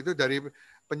 Itu dari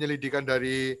penyelidikan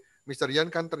dari Mr.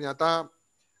 Yan kan ternyata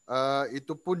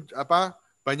itu pun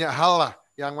banyak hal lah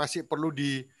yang masih perlu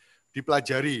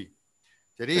dipelajari.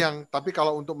 Jadi tapi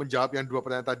kalau untuk menjawab yang 2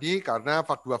 pertanyaan tadi, karena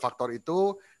 2 faktor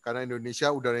itu, karena Indonesia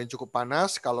udaranya cukup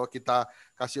panas, kalau kita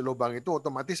kasih lubang itu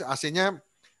otomatis AC-nya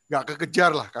nggak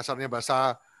kekejar lah, kasarnya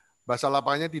bahasa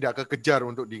lapangannya tidak kekejar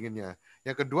untuk dinginnya.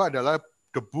 Yang kedua adalah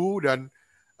debu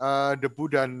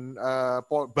dan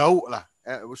bau lah,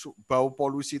 bau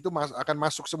polusi itu akan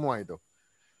masuk semua itu.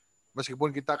 Meskipun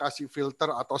kita kasih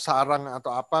filter atau sarang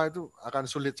atau apa itu akan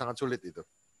sangat sulit itu.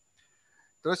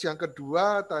 Terus yang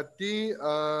kedua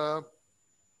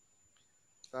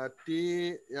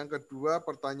yang kedua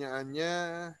pertanyaannya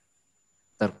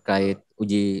terkait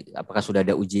uji, apakah sudah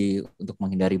ada uji untuk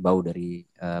menghindari bau dari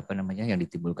yang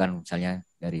ditimbulkan misalnya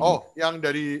dari yang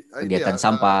dari kegiatan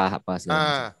sampah apa segala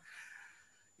macam.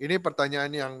 Ini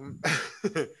pertanyaan yang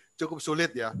cukup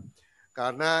sulit ya.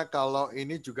 Karena kalau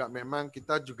ini juga memang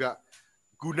kita juga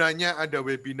gunanya ada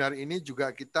webinar ini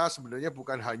juga kita sebenarnya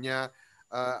bukan hanya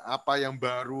apa yang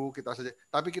baru kita saja,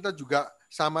 tapi kita juga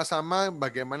sama-sama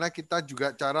bagaimana kita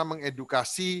juga cara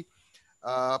mengedukasi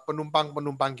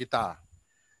penumpang-penumpang kita.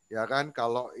 Ya kan,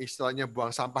 kalau istilahnya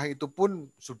buang sampah itu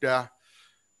pun sudah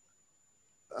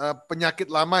penyakit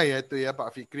lama ya itu ya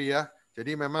Pak Fikri ya.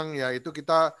 Jadi memang ya itu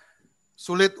kita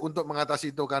sulit untuk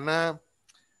mengatasi itu karena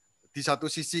di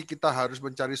satu sisi kita harus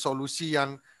mencari solusi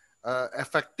yang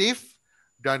efektif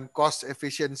dan cost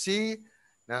efficiency.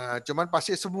 Nah, cuman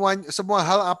pasti semua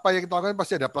hal apa yang kita lakukan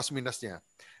pasti ada plus minusnya.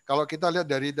 Kalau kita lihat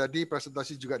dari tadi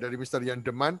presentasi juga dari Mr. Yan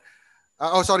Deman,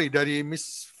 dari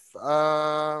Miss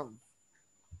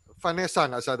Vanessa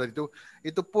nggak salah tadi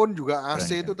itu pun juga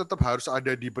AC itu tetap harus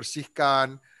ada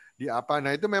dibersihkan, di apa.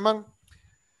 Nah itu memang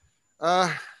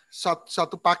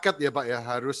satu paket ya Pak ya,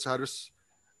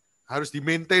 harus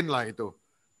di-maintain lah itu.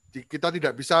 Kita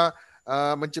tidak bisa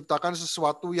menciptakan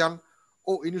sesuatu yang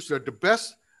ini sudah the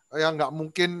best, yang nggak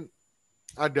mungkin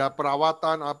ada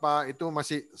perawatan apa, itu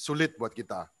masih sulit buat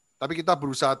kita. Tapi kita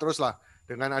berusaha terus lah.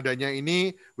 Dengan adanya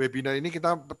ini, webinar ini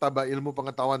kita tambah ilmu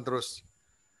pengetahuan terus.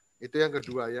 Itu yang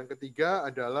kedua. Yang ketiga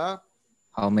adalah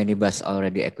how many bus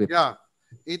already equipped? Ya,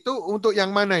 itu untuk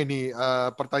yang mana ini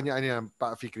pertanyaannya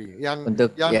Pak Fikri?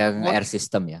 Untuk yang air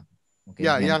system ya. Mungkin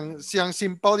ya, yang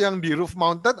simple yang di roof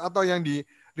mounted atau yang di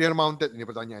rear mounted ini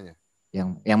pertanyaannya?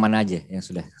 Yang mana aja yang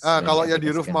sudah kalau yang di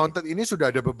roof mounted ini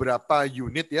sudah ada beberapa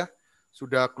unit ya,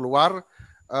 sudah keluar.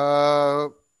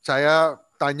 Saya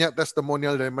tanya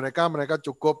testimonial dari mereka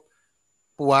cukup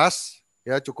puas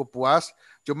ya, cukup puas.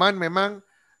 Cuman memang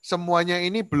semuanya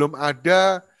ini belum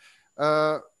ada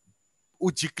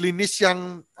uji klinis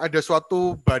yang ada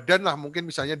suatu badan lah, mungkin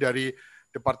misalnya dari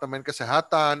Departemen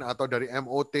Kesehatan atau dari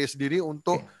MOT sendiri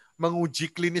untuk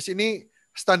menguji klinis ini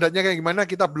standarnya kayak gimana,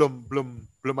 kita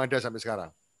belum ada sampai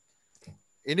sekarang.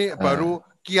 Ini baru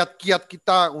kiat-kiat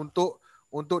kita untuk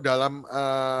dalam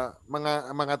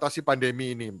mengatasi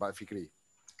pandemi ini, Pak Fikri.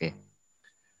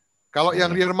 Kalau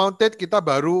yang rear mounted kita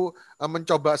baru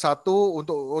mencoba satu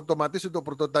untuk otomatis untuk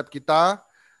prototipe kita.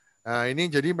 Nah,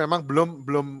 ini jadi memang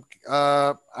belum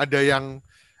ada yang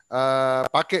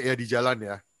pakai ya di jalan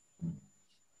ya.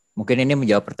 Mungkin ini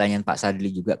menjawab pertanyaan Pak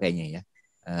Sadli juga kayaknya ya,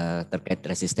 terkait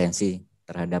resistensi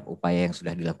terhadap upaya yang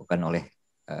sudah dilakukan oleh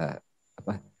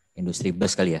industri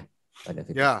bus kali ya, Pak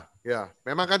David. Ya.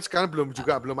 Memang kan sekarang belum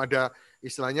ada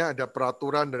istilahnya ada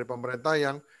peraturan dari pemerintah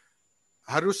yang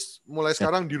harus mulai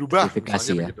sekarang dirubah.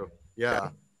 Sertifikasi ya. Begitu. Ya.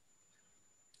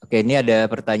 Oke, ini ada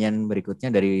pertanyaan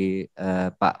berikutnya dari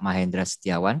Pak Mahendra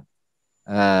Setiawan.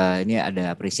 Ini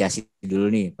ada apresiasi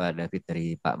dulu nih Pak David dari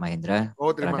Pak Mahendra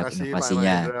terhadap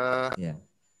inovasinya. Pak Mahendra. Ya.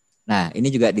 Nah, ini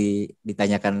juga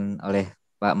ditanyakan oleh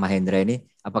Pak Mahendra ini,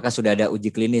 apakah sudah ada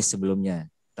uji klinis sebelumnya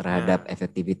terhadap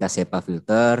efektivitas HEPA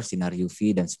filter, sinar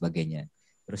UV dan sebagainya.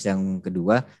 Terus yang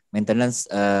kedua, maintenance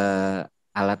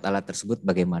alat-alat tersebut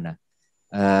bagaimana?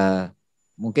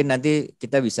 Mungkin nanti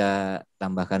kita bisa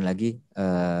tambahkan lagi,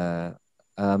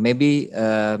 maybe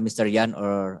Mr. Yan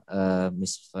or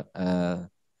Miss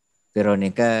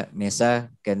Veronica Mesa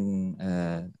can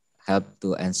help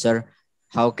to answer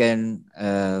how can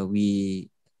we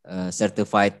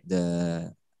certified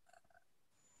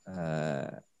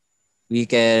we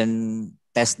can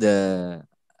test the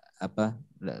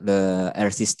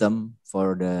air system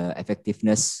for the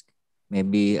effectiveness.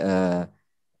 Maybe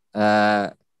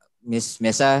Miss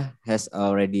Mesa has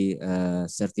already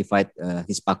certified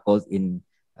Hispacold in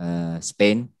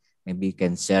Spain. Maybe you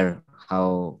can share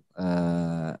how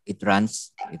it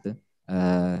runs.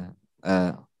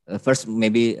 First,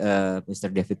 maybe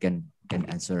Mr. David can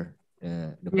answer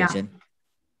the question.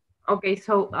 Okay,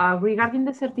 so regarding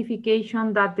the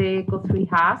certification that the ECO3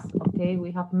 has, okay,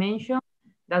 we have mentioned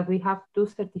that we have two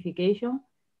certifications.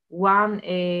 One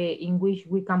in which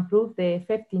we can prove the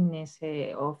effectiveness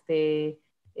of the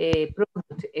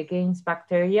product against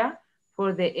bacteria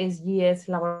for the SGS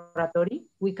laboratory.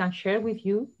 We can share with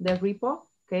you the report,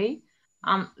 okay?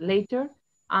 Later,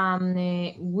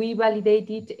 we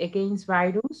validated against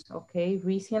virus, okay?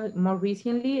 More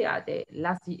recently, the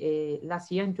last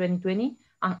year in 2020,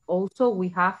 and also we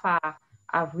have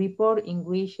a report in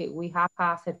which we have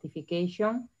a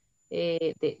certification,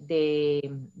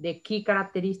 the key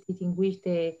characteristics in which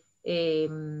the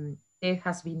test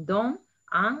has been done,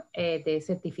 and the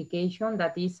certification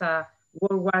that is a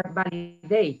worldwide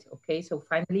validate. Okay, so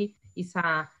finally, it's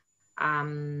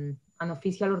an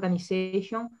official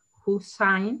organization who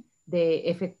signed the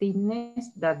effectiveness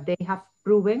that they have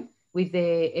proven with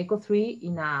the ECO3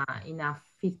 in a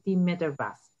 15-meter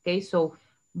bus. Okay, so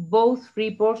both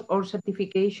reports or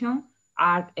certification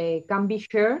are can be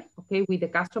shared, okay, with the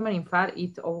customer. In fact,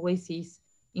 it always is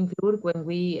included when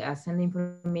we send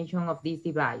information of this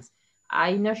device.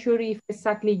 I'm not sure if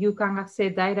exactly you can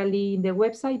access directly in the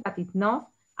website, but if not,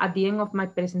 at the end of my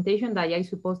presentation, that I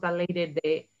suppose that later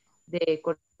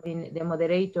the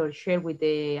moderator share with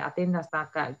the attendants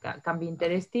that can be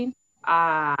interesting.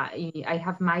 I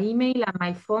have my email and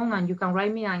my phone, and you can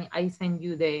write me, and I send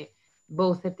you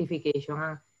both certification.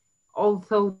 And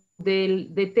also,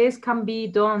 the test can be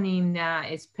done in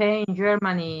Spain,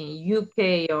 Germany,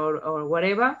 UK, or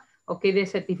wherever. Okay, the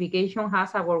certification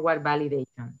has a worldwide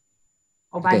validation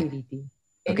or validity.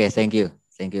 Okay, thank you.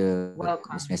 Thank you,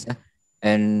 welcome. Ms. Mesa.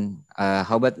 And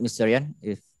how about Mr. Yan?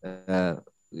 If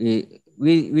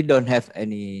we don't have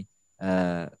any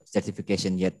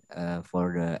certification yet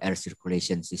for the air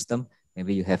circulation system,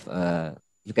 maybe you have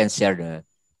you can share the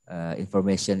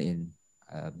information in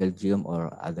Belgium or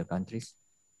other countries.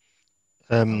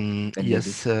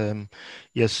 Yes,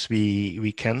 yes,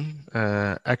 we can.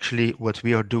 Actually, what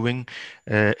we are doing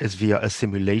is via a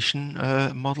simulation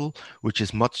model, which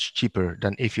is much cheaper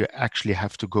than if you actually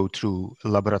have to go through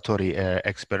laboratory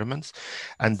experiments.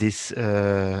 And this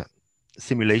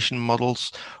simulation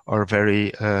models are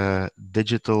very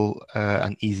digital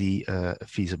and easy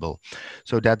feasible.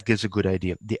 So that gives a good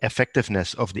idea. The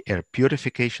effectiveness of the air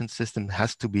purification system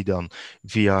has to be done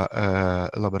via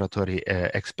laboratory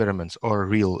experiments or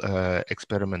real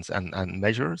experiments and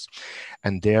measures.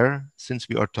 And there, since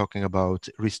we are talking about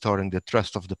restoring the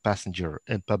trust of the passenger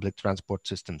in public transport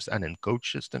systems and in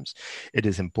coach systems, it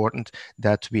is important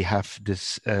that we have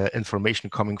this information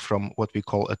coming from what we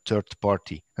call a third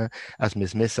party. As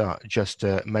Ms. Mesa just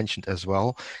mentioned as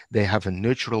well, they have a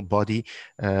neutral body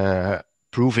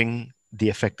proving the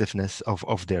effectiveness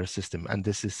of their system, and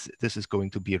this is going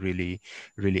to be really,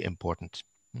 really important.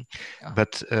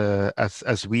 But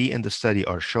as we in the study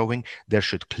are showing, there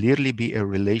should clearly be a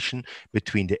relation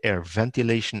between the air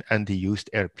ventilation and the used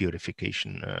air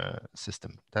purification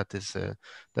system. That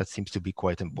seems to be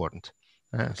quite important.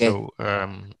 Okay. So,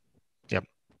 yeah.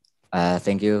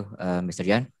 Thank you, Mr.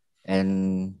 Yan.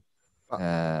 And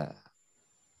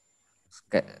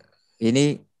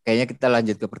ini kayaknya kita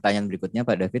lanjut ke pertanyaan berikutnya,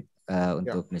 Pak David,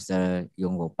 untuk Mr.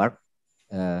 Jung Park.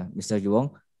 Mr.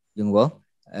 Jung,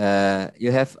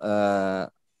 you have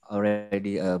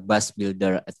already a bus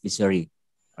builder advisory,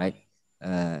 right?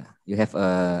 You have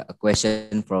a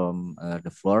question from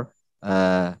the floor.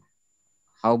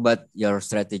 How about your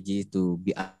strategy to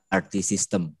BRT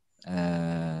system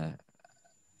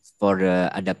for the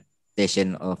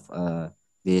adaptation of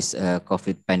this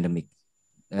COVID pandemic?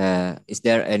 Is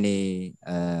there any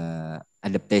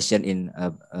adaptation in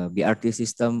a BRT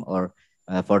system, or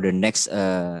for the next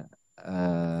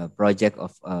project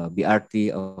of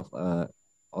BRT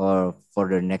or for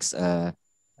the next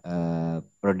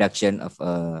production of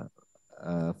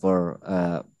for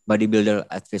bodybuilder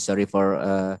advisory for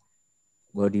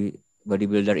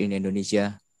bodybuilder in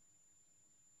Indonesia?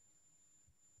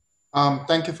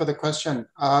 Thank you for the question.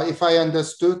 If I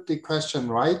understood the question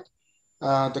right,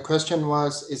 the question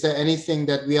was, is there anything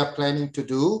that we are planning to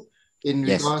do in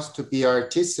regards to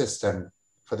BRT system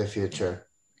for the future?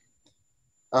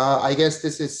 I guess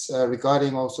this is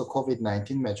regarding also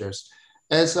COVID-19 measures.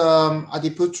 As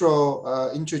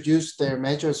Adiputro introduced their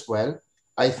measures well,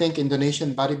 I think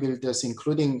Indonesian bodybuilders,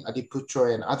 including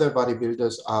Adiputro and other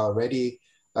bodybuilders, are already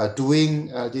doing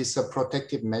this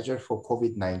protective measure for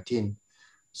COVID-19.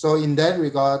 So in that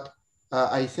regard,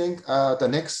 I think the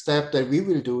next step that we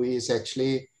will do is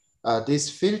actually this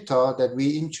filter that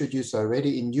we introduced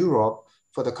already in Europe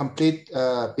for the completely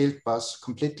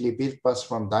built bus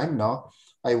from Daimler.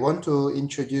 I want to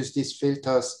introduce these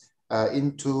filters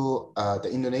into the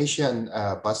Indonesian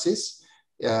buses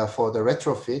for the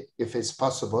retrofit, if it's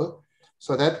possible.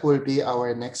 So that will be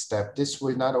our next step. This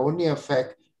will not only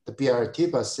affect the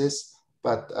BRT buses,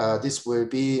 but this will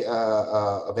be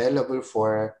available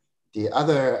for the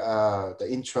other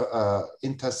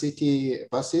intercity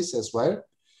buses as well.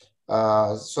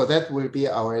 So that will be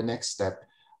our next step.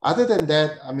 Other than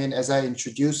that, I mean, as I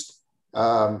introduced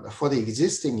for the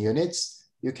existing units,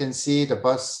 you can see the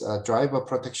bus driver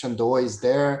protection door is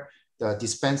there. The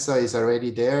dispenser is already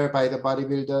there by the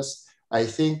bodybuilders. I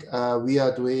think we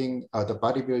are doing, the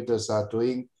bodybuilders are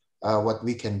doing what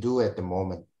we can do at the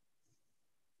moment.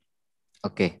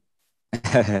 Okay.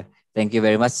 Thank you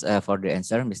very much for the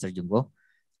answer, Mr. Jumbo.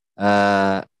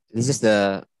 This is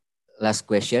the last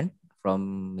question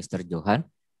from Mr. Johan.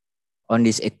 On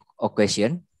this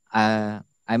occasion,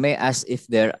 I may ask if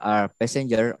there are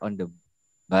passengers on the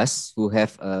bus who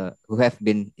have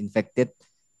been infected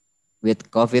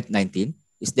with COVID-19.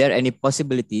 Is there any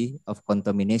possibility of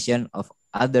contamination of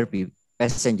other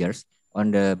passengers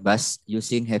on the bus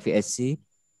using heavy AC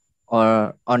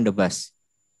or on the bus?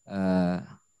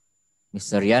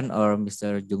 Mr. Yan or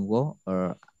Mr. Jungwo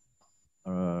or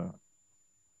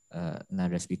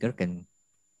another speaker can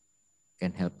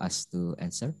help us to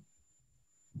answer.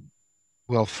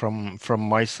 Well, from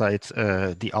my side,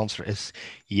 the answer is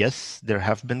yes, there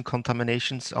have been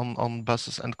contaminations on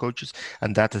buses and coaches,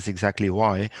 and that is exactly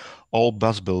why all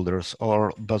bus builders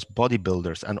or bus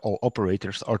bodybuilders and all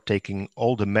operators are taking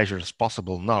all the measures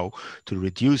possible now to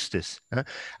reduce this.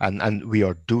 And we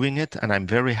are doing it, and I'm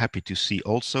very happy to see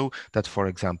also that, for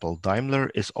example, Daimler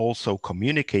is also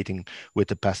communicating with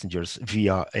the passengers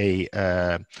via a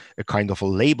kind of a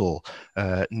label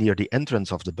near the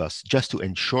entrance of the bus, just to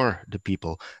ensure the people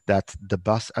that the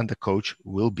bus and the coach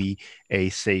will be a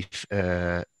safe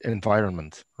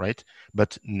environment, right?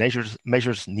 But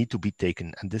measures need to be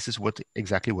taken, and this is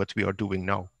exactly what we are doing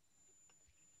now.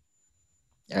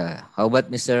 How about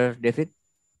Mr. David?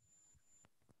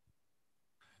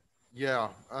 Ya,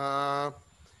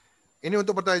 ini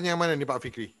untuk pertanyaan yang mana nih Pak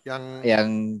Fikri?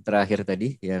 Yang terakhir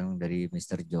tadi, yang dari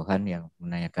Mr. Johan yang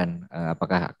menanyakan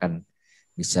apakah akan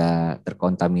bisa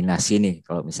terkontaminasi nih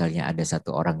kalau misalnya ada satu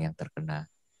orang yang terkena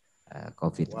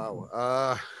COVID. Wow,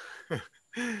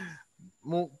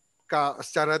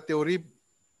 secara teori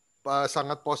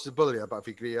sangat possible ya Pak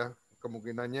Fikri ya,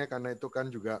 kemungkinannya karena itu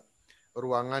kan juga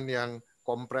ruangan yang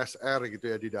kompres air gitu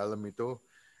ya di dalam itu.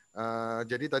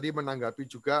 Jadi tadi menanggapi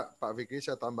juga Pak Fikri,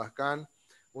 saya tambahkan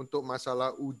untuk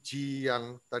masalah uji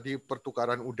yang tadi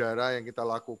pertukaran udara yang kita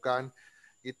lakukan,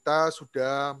 kita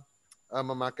sudah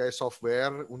memakai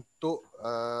software untuk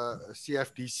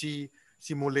CFDC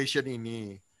simulation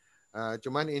ini.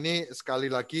 Cuman ini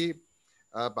sekali lagi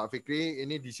Pak Fikri,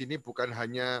 ini di sini bukan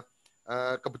hanya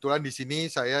kebetulan di sini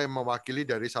saya mewakili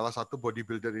dari salah satu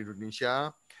bodybuilder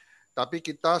Indonesia, tapi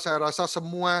saya rasa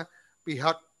semua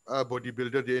pihak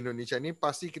bodybuilder di Indonesia ini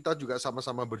pasti kita juga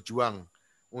sama-sama berjuang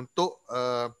untuk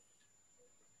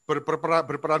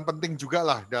berperan penting juga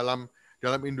lah dalam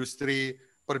industri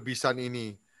perbisan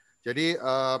ini. Jadi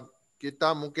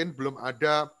kita mungkin belum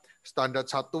ada standar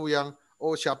satu yang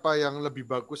siapa yang lebih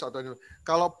bagus atau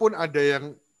kalaupun ada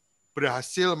yang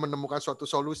berhasil menemukan suatu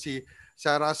solusi,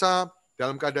 saya rasa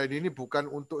dalam keadaan ini bukan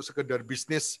untuk sekedar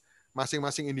bisnis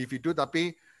masing-masing individu,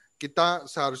 tapi kita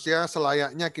seharusnya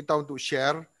selayaknya kita untuk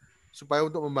share supaya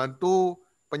untuk membantu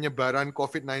penyebaran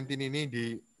COVID-19 ini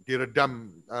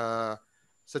diredam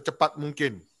secepat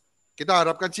mungkin. Kita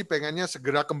harapkan sih pengennya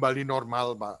segera kembali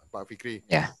normal, Pak Fikri.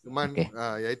 Ya, cuman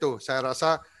ya itu, saya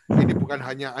rasa ini bukan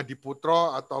hanya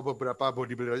Adiputro atau beberapa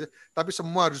bodybuilder saja, tapi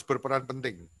semua harus berperan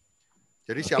penting.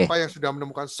 Jadi siapa yang sudah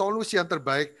menemukan solusi yang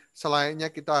terbaik,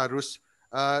 selayaknya kita harus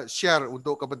share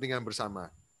untuk kepentingan bersama.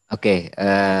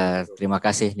 Terima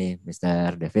kasih nih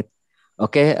Mr. David.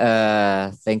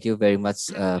 Thank you very much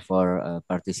for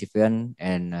participant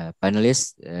and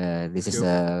panelists. This is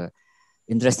a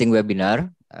interesting webinar.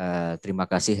 Terima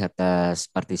kasih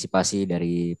atas partisipasi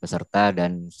dari peserta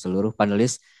dan seluruh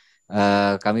panelis.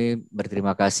 Kami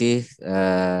berterima kasih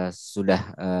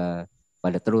sudah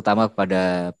terutama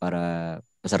kepada para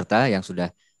peserta yang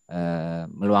sudah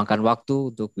meluangkan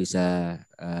waktu untuk bisa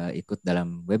ikut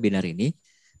dalam webinar ini.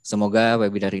 Semoga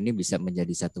webinar ini bisa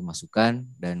menjadi satu masukan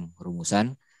dan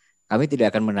rumusan. Kami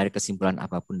tidak akan menarik kesimpulan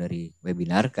apapun dari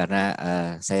webinar karena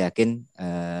saya yakin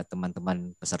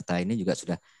teman-teman peserta ini juga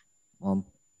sudah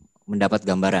mendapat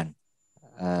gambaran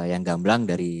yang gamblang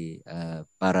dari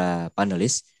para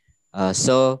panelis.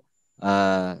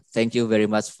 Thank you very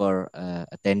much for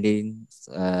attending.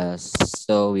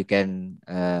 So we can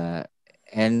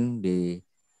end the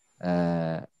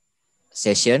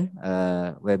session,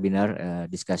 webinar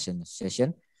discussion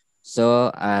session. So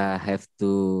I have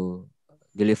to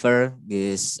deliver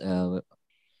this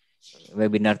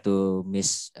webinar to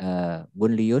Ms.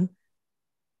 Bun Liun.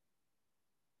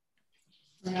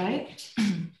 All right.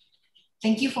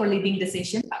 Thank you for leading the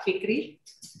session, Pak Fikri.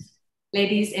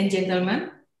 Ladies and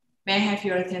gentlemen, may I have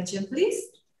your attention, please?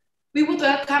 We would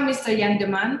welcome Mr.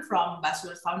 Deman from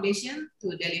Busworld Foundation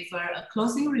to deliver a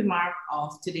closing remark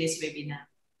of today's webinar.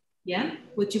 Jan,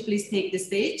 would you please take the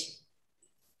stage?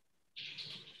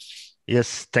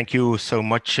 Yes, thank you so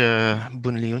much,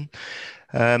 Bun Liun.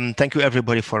 Thank you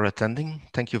everybody for attending.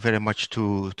 Thank you very much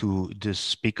to the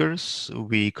speakers.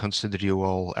 We consider you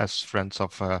all as friends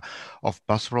of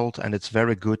Busworld, and it's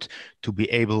very good to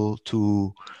be able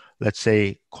to, let's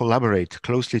say, collaborate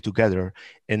closely together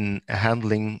in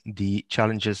handling the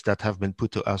challenges that have been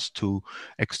put to us to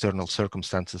external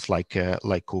circumstances like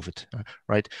COVID,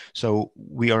 right? So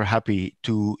we are happy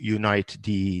to unite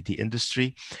the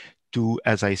industry to,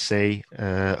 as I say,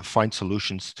 find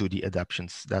solutions to the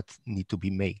adaptations that need to be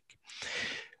made.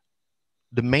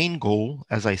 The main goal,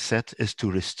 as I said, is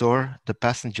to restore the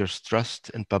passengers' trust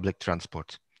in public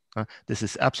transport. This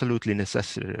is absolutely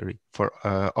necessary for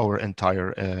our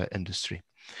entire industry.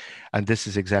 And this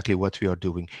is exactly what we are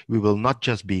doing. We will not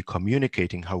just be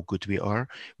communicating how good we are,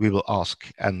 we will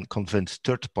ask and convince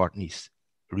third parties,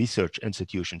 research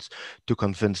institutions, to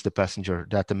convince the passenger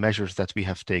that the measures that we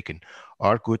have taken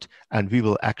are good, and we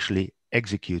will actually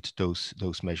execute those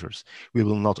measures. We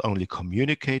will not only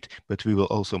communicate, but we will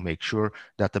also make sure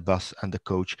that the bus and the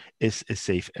coach is a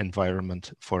safe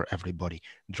environment for everybody,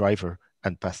 driver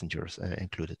and passengers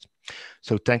included.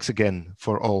 So thanks again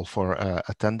for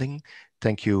attending.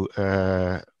 Thank you,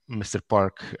 Mr.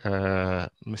 Park,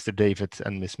 Mr. David,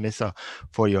 and Ms. Mesa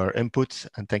for your input.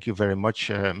 And thank you very much,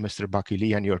 Mr.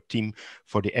 Bakili and your team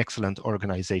for the excellent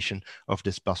organization of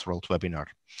this Busworld webinar.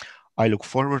 I look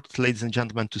forward, ladies and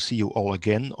gentlemen, to see you all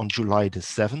again on July the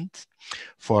 7th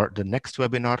for the next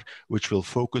webinar, which will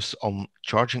focus on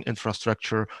charging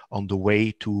infrastructure on the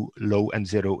way to low and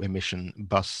zero emission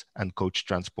bus and coach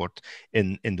transport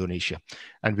in Indonesia.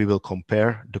 And we will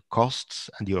compare the costs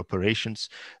and the operations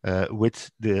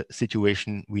with the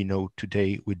situation we know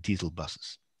today with diesel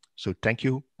buses. So thank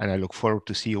you, and I look forward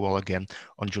to see you all again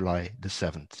on July the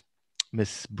 7th.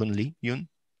 Ms. Bun Liun,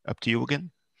 up to you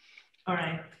again. All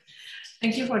right.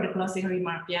 Thank you for the closing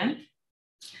remark, Jan.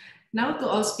 Now to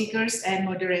all speakers and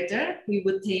moderator, we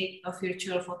would take a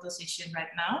virtual photo session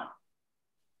right now.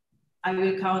 I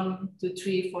will count to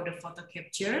 3 for the photo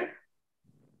capture.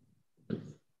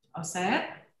 All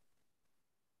set?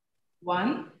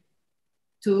 1,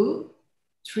 2,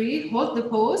 3, hold the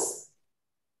pose.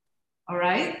 All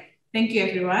right, thank you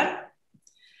everyone.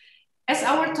 As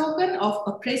our token of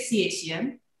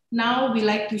appreciation, now we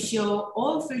like to show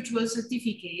all virtual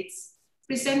certificates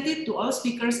presented to all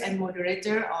speakers and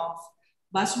moderator of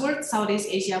Busworld Southeast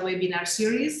Asia Webinar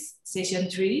Series,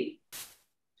 Session 3.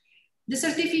 The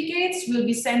certificates will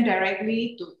be sent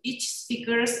directly to each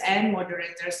speaker's and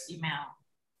moderator's email.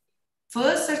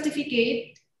 First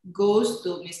certificate goes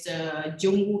to Mr.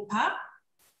 Jung Park.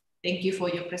 Thank you for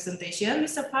your presentation,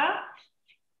 Mr. Park.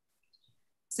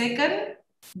 Second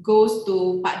goes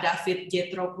to Pak David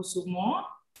Jethrokusumo.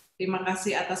 Terima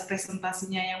kasih atas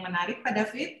presentasinya yang menarik, Pak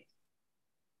David.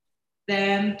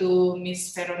 Then to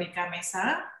Ms. Veronica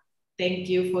Mesa. Thank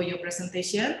you for your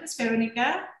presentation, Ms.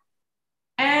 Veronica.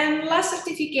 And last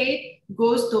certificate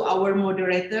goes to our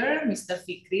moderator, Mr.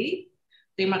 Fikri.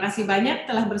 Terima kasih banyak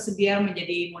telah bersedia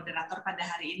menjadi moderator pada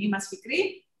hari ini, Mas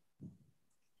Fikri.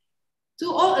 To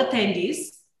all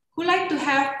attendees who like to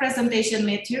have presentation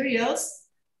materials,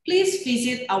 please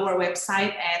visit our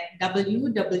website at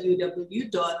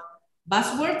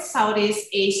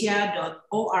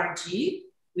www.busworldsoutheastasia.org,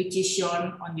 which is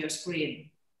shown on your screen.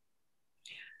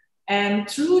 And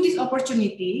through this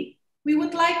opportunity, we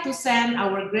would like to send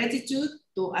our gratitude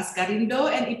to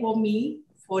Asgarindo and Ipomi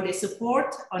for their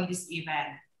support on this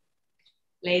event.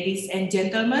 Ladies and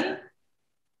gentlemen,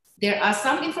 there are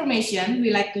some information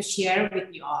we like to share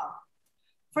with you all.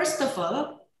 First of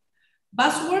all,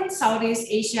 Busworld Southeast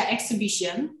Asia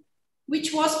exhibition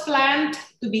which was planned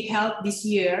to be held this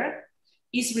year,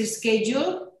 is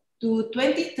rescheduled to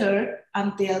 23rd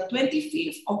until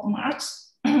 25th of March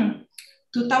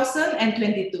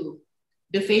 2022.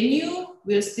 The venue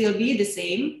will still be the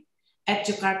same at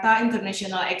Jakarta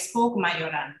International Expo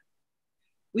Kemayoran.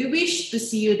 We wish to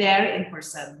see you there in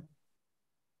person.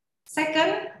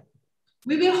 Second,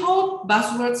 we will hold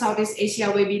Busworld Southeast Asia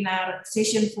Webinar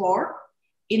Session 4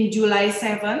 in July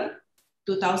 7,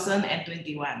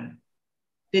 2021.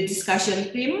 The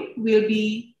discussion theme will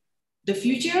be the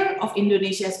future of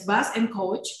Indonesia's bus and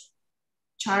coach,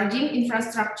 charging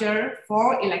infrastructure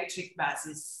for electric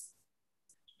buses.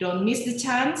 Don't miss the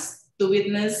chance to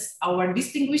witness our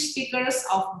distinguished speakers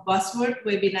of Busworld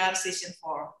Webinar Session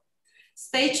 4.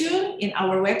 Stay tuned in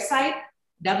our website,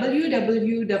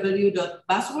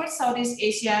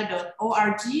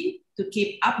 www.busworldsoutheastasia.org to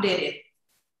keep updated.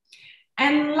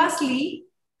 And lastly,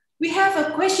 we have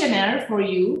a questionnaire for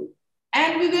you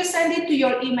and we will send it to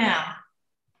your email.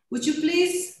 Would you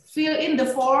please fill in the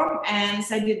form and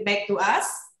send it back to us?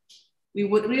 We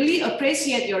would really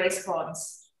appreciate your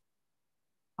response.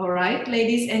 All right,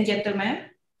 ladies and gentlemen,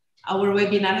 our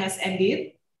webinar has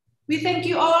ended. We thank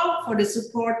you all for the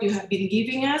support you have been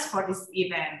giving us for this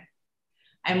event.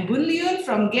 I'm Bun Liun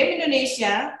from Game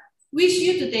Indonesia. Wish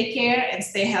you to take care and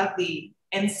stay healthy.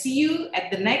 And see you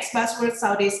at the next Busworld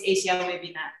Southeast Asia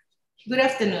webinar. Good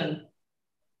afternoon.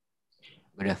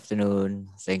 Good afternoon.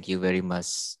 Thank you very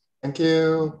much. Thank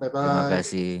you. Bye-bye. Terima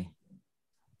kasih.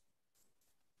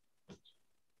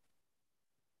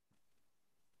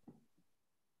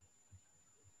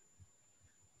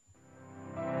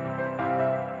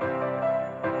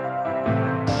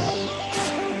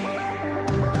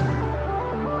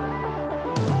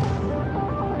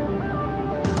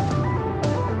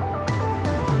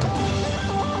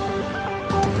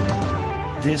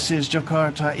 This is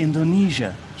Jakarta,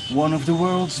 Indonesia, one of the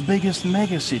world's biggest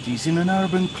megacities in an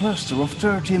urban cluster of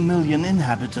 13 million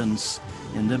inhabitants.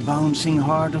 In the bouncing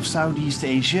heart of Southeast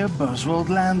Asia, Busworld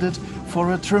landed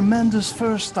for a tremendous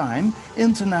first-time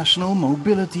international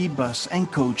mobility bus and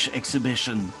coach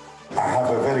exhibition. I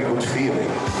have a very good feeling.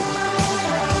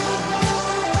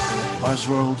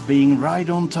 Busworld being right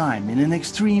on time in an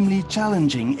extremely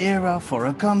challenging era for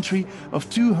a country of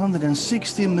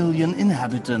 260 million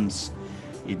inhabitants.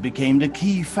 It became the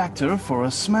key factor for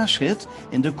a smash hit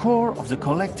in the core of the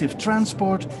collective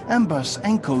transport and bus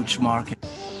and coach market.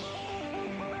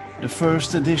 The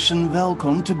first edition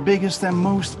welcomed the biggest and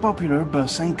most popular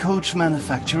bus and coach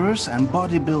manufacturers and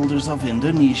bodybuilders of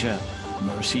Indonesia: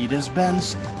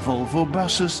 Mercedes-Benz, Volvo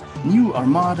Buses, New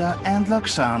Armada and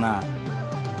Laksana.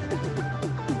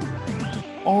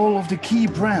 All of the key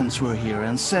brands were here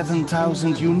and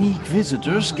 7,000 unique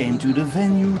visitors came to the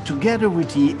venue together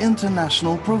with the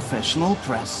international professional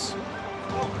press.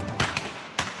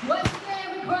 Once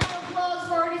again, round of applause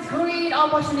for this great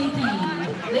opportunity.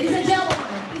 Ladies and gentlemen,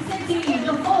 presenting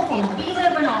the Volvo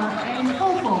B11R and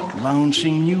Volvo.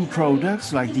 Launching new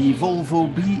products like the Volvo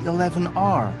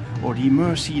B11R or the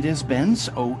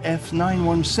Mercedes-Benz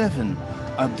OF917.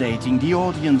 Updating the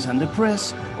audience and the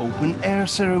press, open-air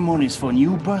ceremonies for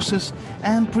new buses,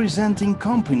 and presenting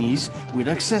companies with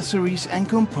accessories and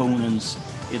components.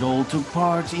 It all took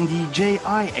part in the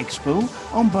JI Expo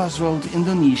on Busworld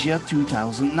Indonesia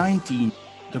 2019.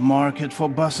 The market for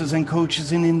buses and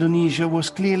coaches in Indonesia was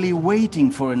clearly waiting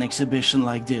for an exhibition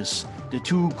like this. The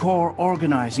two core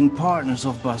organizing partners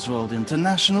of Busworld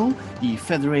International, the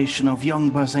Federation of Young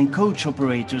Bus and Coach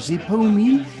Operators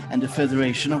IPOMI and the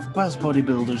Federation of Bus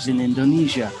Bodybuilders in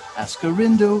Indonesia,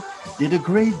 Askarindo, did a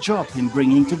great job in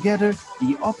bringing together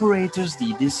the operators,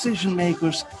 the decision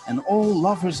makers and all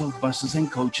lovers of buses and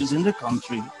coaches in the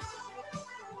country.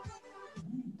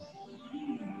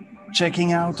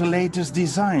 Checking out the latest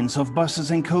designs of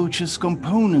buses and coaches,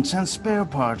 components and spare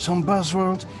parts on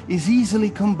Busworld is easily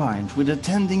combined with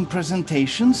attending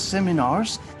presentations,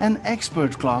 seminars and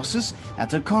expert classes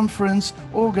at a conference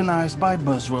organized by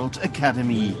Busworld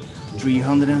Academy.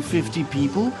 350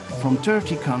 people from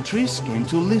 30 countries came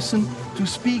to listen to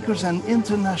speakers and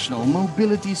international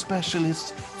mobility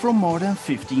specialists from more than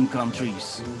 15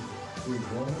 countries.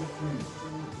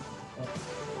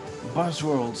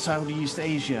 Busworld Southeast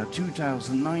Asia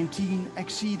 2019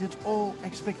 exceeded all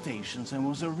expectations and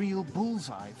was a real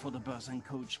bullseye for the bus and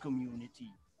coach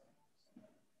community.